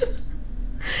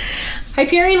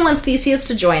 Hyperion wants Theseus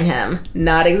to join him.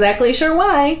 Not exactly sure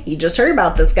why. He just heard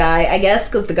about this guy. I guess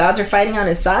because the gods are fighting on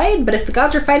his side? But if the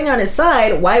gods are fighting on his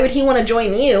side, why would he want to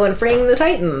join you in freeing the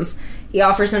Titans? He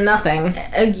offers him nothing.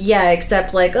 Yeah,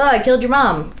 except like, oh, I killed your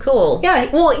mom. Cool.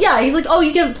 Yeah, well, yeah, he's like, oh,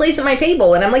 you get a place at my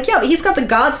table. And I'm like, yeah, but he's got the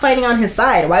gods fighting on his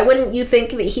side. Why wouldn't you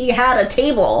think that he had a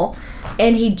table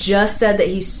And he just said that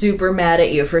he's super mad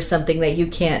at you for something that you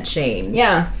can't change.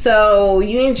 Yeah, so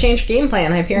you need to change your game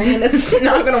plan, Hyperion. It's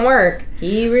not going to work.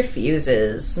 He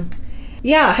refuses.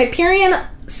 Yeah, Hyperion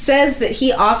says that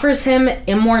he offers him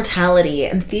immortality,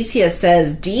 and Theseus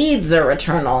says deeds are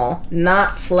eternal,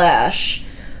 not flesh.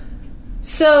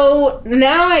 So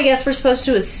now I guess we're supposed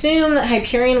to assume that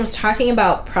Hyperion was talking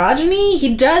about progeny.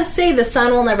 He does say the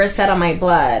sun will never set on my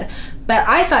blood, but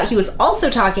I thought he was also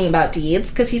talking about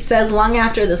deeds, because he says long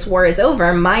after this war is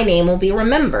over, my name will be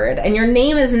remembered. And your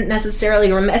name isn't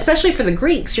necessarily, especially for the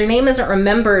Greeks, your name isn't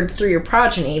remembered through your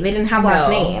progeny. They didn't have last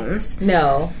names.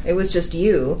 No, it was just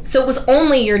you. So it was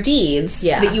only your deeds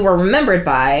that you were remembered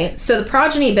by, so the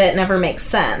progeny bit never makes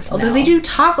sense. Although they do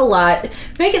talk a lot,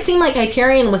 make it seem like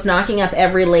Hyperion was knocking up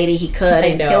every lady he could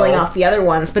and killing off the other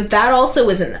ones, but that also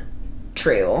isn't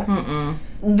true.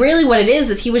 Really what it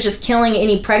is he was just killing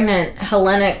any pregnant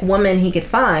Hellenic woman he could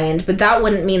find, but that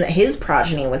wouldn't mean that his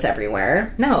progeny was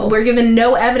everywhere. No. We're given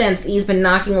no evidence that he's been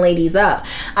knocking ladies up.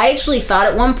 I actually thought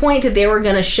at one point that they were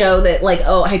going to show that, like,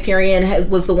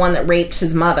 Hyperion was the one that raped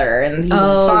his mother and he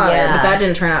was his father, but that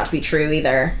didn't turn out to be true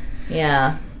either.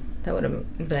 Yeah. That would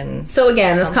have been So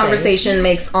again, this conversation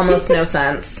makes almost no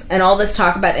sense. And all this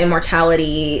talk about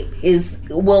immortality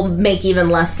will make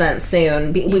even less sense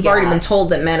soon. We've already been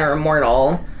told that men are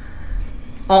immortal.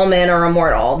 All men are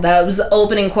immortal. That was the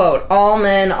opening quote. All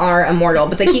men are immortal.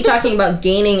 But they keep talking about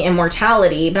gaining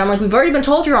immortality. But I'm like, we've already been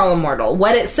told you're all immortal.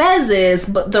 What it says is,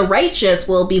 but the righteous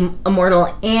will be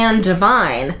immortal and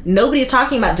divine. Nobody's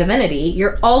talking about divinity.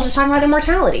 You're all just talking about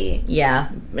immortality. Yeah,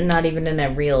 not even in a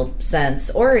real sense.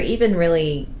 Or even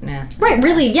really... Nah. Right,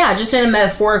 really, yeah, just in a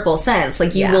metaphorical sense.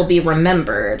 Like, you will be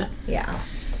remembered. Yeah.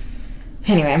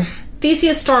 Anyway,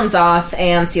 Theseus storms off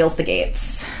and seals the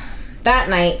gates. That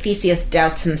night, Theseus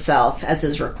doubts himself, as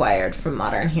is required from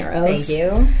modern heroes. Thank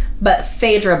you. But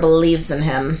Phaedra believes in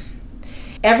him.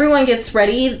 Everyone gets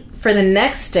ready for the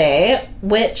next day,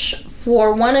 which,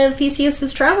 for one of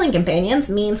Theseus's traveling companions,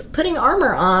 means putting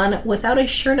armor on without a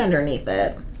shirt underneath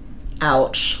it.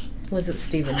 Ouch. Was it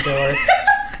Stephen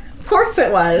Dorff? Of course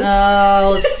it was.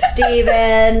 Oh,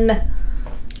 Stephen.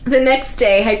 The next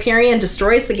day, Hyperion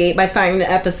destroys the gate by firing the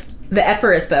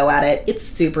Epirus bow at it. It's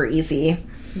super easy.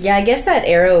 Yeah, I guess that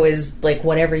arrow is, like,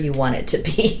 whatever you want it to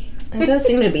be. It does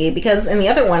seem to be, because in the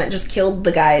other one, it just killed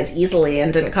the guys easily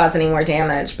and didn't cause any more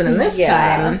damage. But in this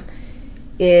time,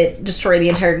 it destroyed the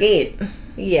entire gate.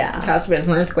 Yeah. It caused a bit of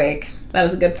an earthquake. That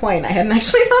is a good point. I hadn't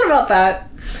actually thought about that.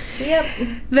 Yep.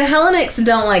 The Hellenics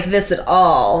don't like this at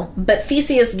all, but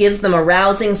Theseus gives them a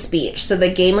rousing speech, so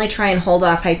they gamely try and hold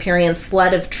off Hyperion's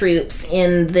flood of troops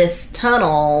in this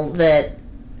tunnel that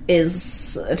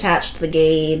is attached to the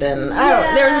gate, and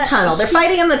there's a tunnel. They're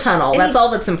fighting in the tunnel. That's all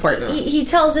that's important. He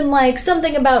tells him, like,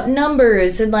 something about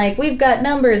numbers, and, like, we've got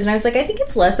numbers, and I was like, I think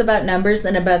it's less about numbers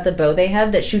than about the bow they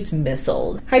have that shoots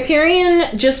missiles.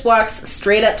 Hyperion just walks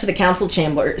straight up to the council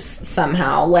chambers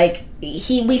somehow. Like,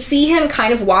 we see him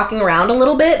kind of walking around a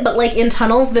little bit, but, like, in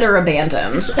tunnels that are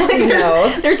abandoned.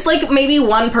 There's, like, maybe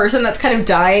one person that's kind of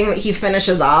dying that he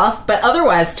finishes off, but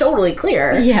otherwise totally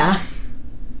clear. Yeah.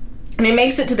 And he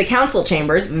makes it to the council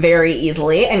chambers very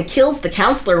easily and kills the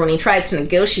counselor when he tries to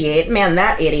negotiate. Man,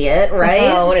 that idiot, right?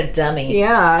 Oh, what a dummy.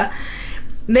 Yeah.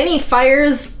 Then he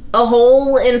fires a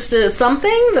hole into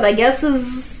something that I guess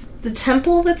is the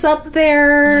temple that's up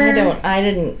there. I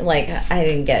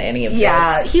didn't get any of this.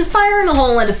 Yeah, he's firing a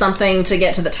hole into something to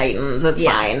get to the Titans. It's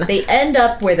fine. They end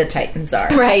up where the Titans are.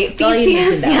 Right.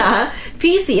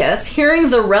 Theseus, hearing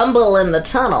the rumble in the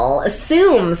tunnel,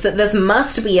 assumes that this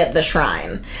must be at the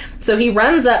shrine. So he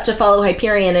runs up to follow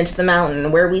Hyperion into the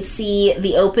mountain, where we see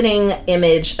the opening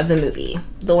image of the movie.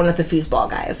 The one with the foosball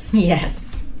guys.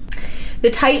 Yes. The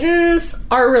Titans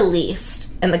are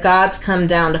released, and the gods come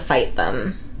down to fight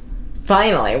them.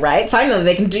 Finally, right? Finally,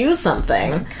 they can do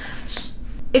something.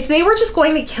 If they were just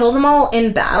going to kill them all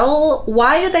in battle,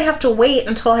 why did they have to wait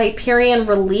until Hyperion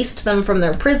released them from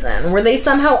their prison? Were they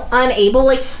somehow unable?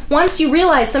 Like, once you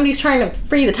realize somebody's trying to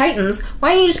free the Titans,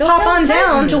 why don't you just pop on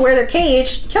down to where they're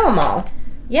caged, kill them all?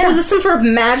 Yeah. Was this some sort of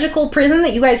magical prison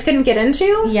that you guys couldn't get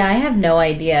into? Yeah, I have no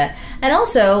idea. And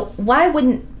also, why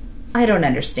wouldn't... I don't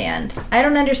understand. I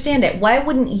don't understand it. Why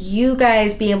wouldn't you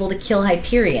guys be able to kill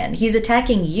Hyperion? He's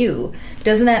attacking you.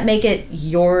 Doesn't that make it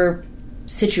your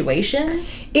situation?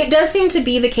 It does seem to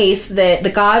be the case that the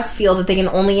gods feel that they can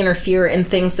only interfere in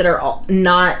things that are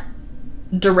not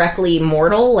directly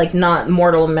mortal, like not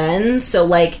mortal men. So,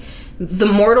 like, the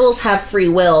mortals have free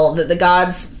will that the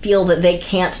gods feel that they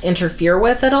can't interfere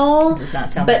with at all. Does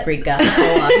not sound like Greek gods.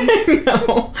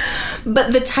 No.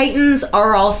 But the Titans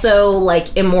are also,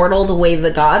 like, immortal the way the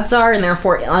gods are, and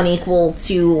therefore unequal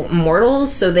to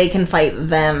mortals, so they can fight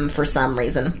them for some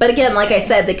reason. But again, like I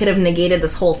said, they could have negated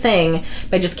this whole thing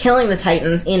by just killing the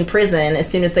Titans in prison as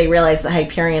soon as they realized that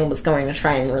Hyperion was going to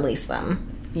try and release them.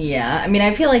 Yeah, I mean,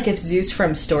 I feel like if Zeus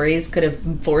from stories could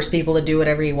have forced people to do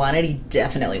whatever he wanted, he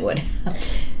definitely would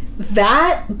have.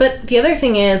 That, but the other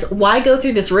thing is, why go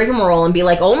through this rigmarole and be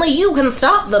like, only you can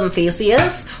stop them,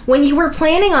 Theseus, when you were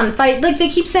planning on fight? Like, they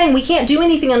keep saying, we can't do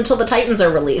anything until the Titans are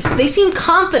released. They seem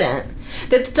confident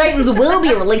that the Titans will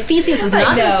be, like, Theseus is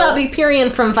not going to stop Hyperion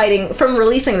from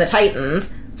releasing the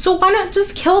Titans, so why not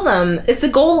just kill them if the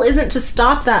goal isn't to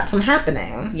stop that from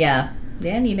happening? Yeah.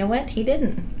 And you know what? He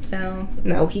didn't. So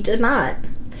no, he did not.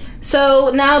 So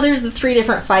now there's the 3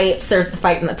 different fights. There's the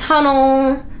fight in the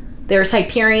tunnel. There's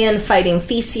Hyperion fighting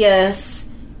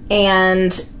Theseus,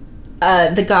 and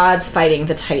the gods fighting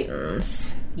the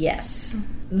Titans. Yes.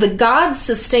 The gods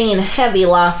sustain heavy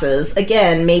losses.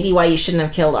 Again, maybe why you shouldn't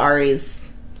have killed Ares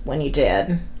when you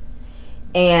did.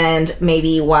 And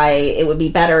maybe why it would be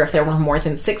better if there were more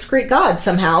than 6 Greek gods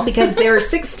somehow, because there are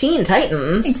 16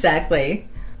 Titans. Exactly.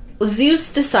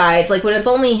 Zeus decides, like, when it's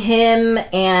only him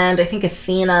and I think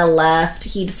Athena left,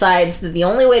 he decides that the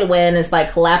only way to win is by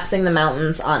collapsing the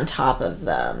mountains on top of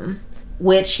them.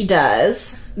 Which he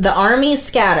does. The armies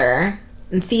scatter,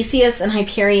 and Theseus and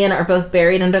Hyperion are both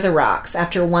buried under the rocks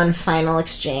after one final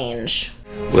exchange.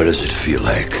 What does it feel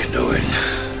like knowing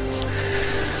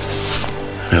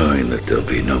that there'll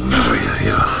be no memory of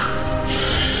you?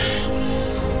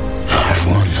 I've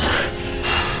won.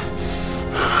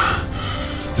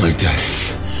 My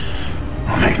death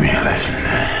will make me a legend.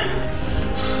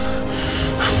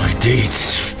 My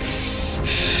deeds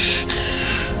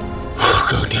will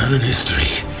go down in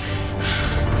history.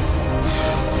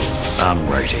 I'm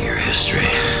writing your history.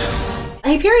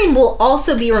 Hyperion will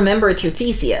also be remembered through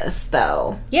Theseus,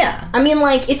 though. Yeah. I mean,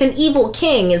 like, if an evil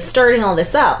king is starting all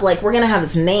this up, like, we're gonna have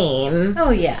his name.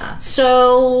 Oh, yeah.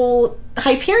 So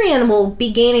Hyperion will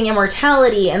be gaining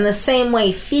immortality in the same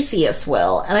way Theseus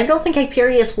will, and I don't think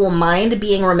Hyperion will mind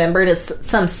being remembered as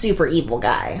some super evil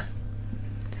guy.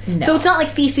 No. So it's not like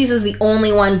Theseus is the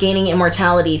only one gaining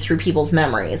immortality through people's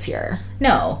memories here.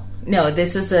 No,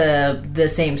 this is the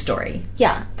same story.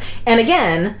 Yeah. And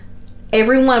again,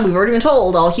 everyone, we've already been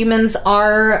told, all humans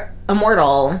are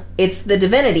immortal. It's the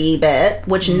divinity bit,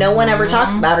 which no one ever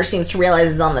talks about or seems to realize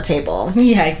is on the table.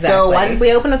 Yeah, exactly. So why did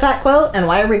we open with that quote, and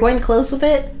why are we going to close with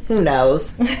it? Who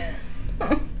knows?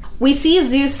 We see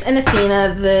Zeus and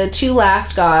Athena, the 2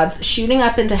 last gods, shooting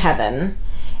up into heaven,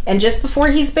 and just before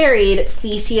he's buried,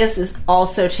 Theseus is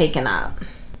also taken up.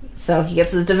 So he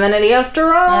gets his divinity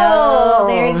after all. Oh,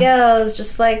 there he goes,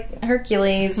 just like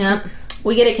Hercules. Yep.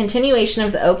 We get a continuation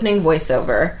of the opening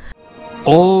voiceover.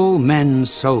 All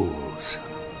men's souls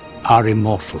are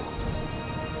immortal.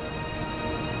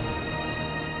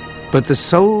 But the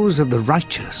souls of the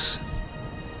righteous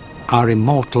are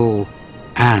immortal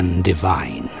and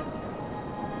divine.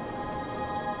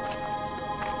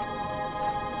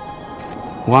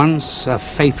 Once a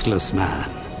faithless man,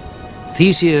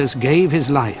 Theseus gave his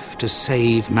life to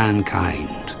save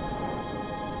mankind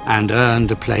and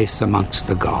earned a place amongst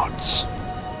the gods.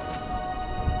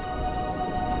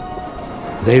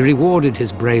 They rewarded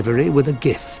his bravery with a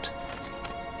gift,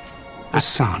 a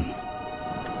son,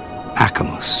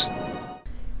 Acamus.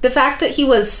 The fact that he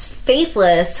was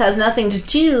faithless has nothing to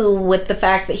do with the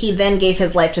fact that he then gave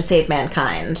his life to save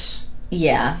mankind.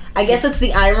 Yeah. I guess it's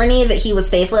the irony that he was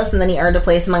faithless and then he earned a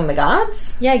place among the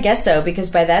gods? Yeah, I guess so, because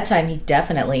by that time he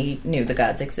definitely knew the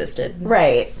gods existed.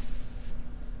 Right.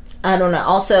 I don't know.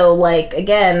 Also, like,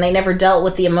 again, they never dealt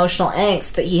with the emotional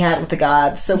angst that he had with the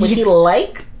gods, so would he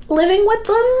like living with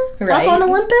them up on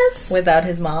Olympus? Without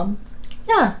his mom?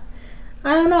 Yeah.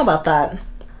 I don't know about that.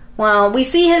 Well, we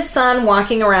see his son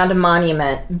walking around a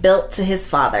monument built to his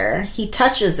father. He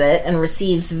touches it and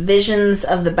receives visions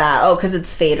of the battle. Oh, because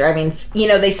it's Phaedra. I mean, you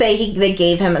know, they say they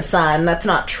gave him a son. That's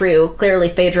not true. Clearly,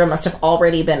 Phaedra must have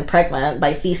already been pregnant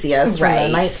by Theseus from the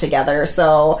night together.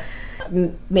 So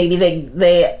maybe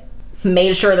they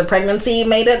made sure the pregnancy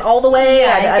made it all the way.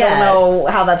 I don't know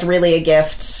how that's really a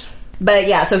gift. But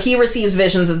yeah, so he receives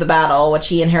visions of the battle, which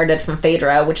he inherited from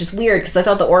Phaedra, which is weird because I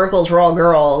thought the oracles were all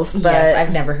girls. But yes,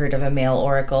 I've never heard of a male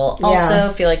oracle.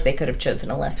 Also, feel like they could have chosen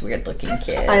a less weird-looking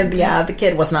kid. The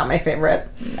kid was not my favorite.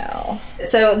 No.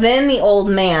 So then the old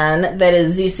man, that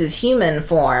is Zeus's human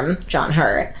form, John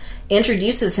Hurt,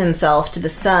 introduces himself to the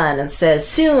son and says,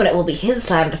 soon it will be his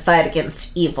time to fight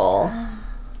against evil.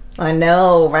 I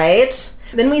know, right?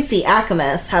 Then we see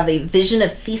Acamas have a vision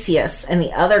of Theseus and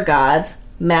the other gods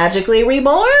magically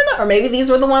reborn? Or maybe these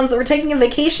were the ones that were taking a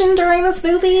vacation during this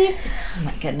movie? Oh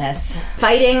my goodness.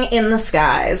 Fighting in the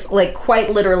skies. Like,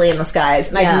 quite literally in the skies.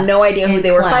 And I have no idea who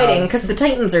they were fighting, because the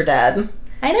Titans are dead.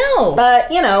 I know. But,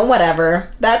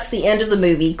 whatever. That's the end of the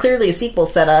movie. Clearly a sequel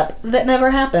set up that never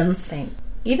happens.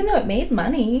 Even though it made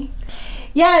money.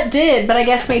 Yeah, it did, but I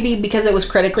guess maybe because it was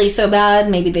critically so bad,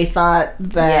 maybe they thought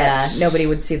that... Yeah, nobody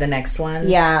would see the next one.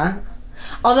 Yeah.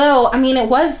 Although, I mean, it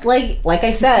was, like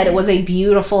I said, it was a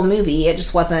beautiful movie. It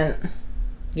just wasn't...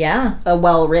 Yeah. A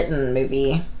well-written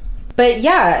movie. But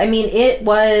yeah, I mean, it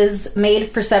was made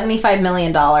for $75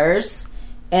 million,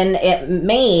 and it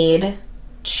made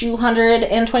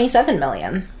 $227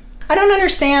 million. I don't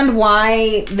understand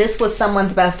why this was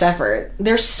someone's best effort.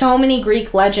 There's so many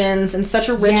Greek legends and such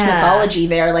a rich mythology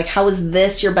there. Like, how is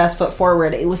this your best foot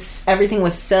forward? Everything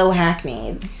was so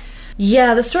hackneyed.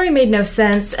 Yeah, the story made no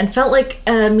sense and felt like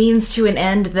a means to an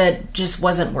end that just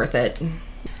wasn't worth it.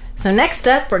 So next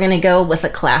up, we're going to go with a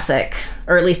classic.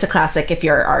 Or at least a classic if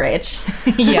you're our age.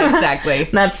 Yeah, exactly.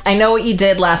 That's I Know What You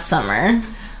Did Last Summer.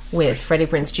 With Freddie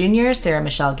Prinze Jr., Sarah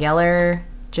Michelle Gellar,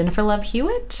 Jennifer Love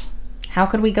Hewitt. How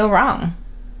could we go wrong?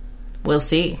 We'll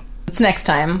see. It's next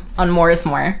time on More is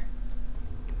More.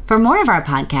 For more of our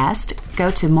podcast,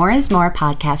 go to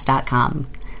moreismorepodcast.com.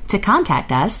 To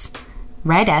contact us,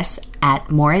 write us at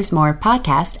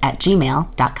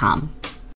moreismorepodcast@gmail.com.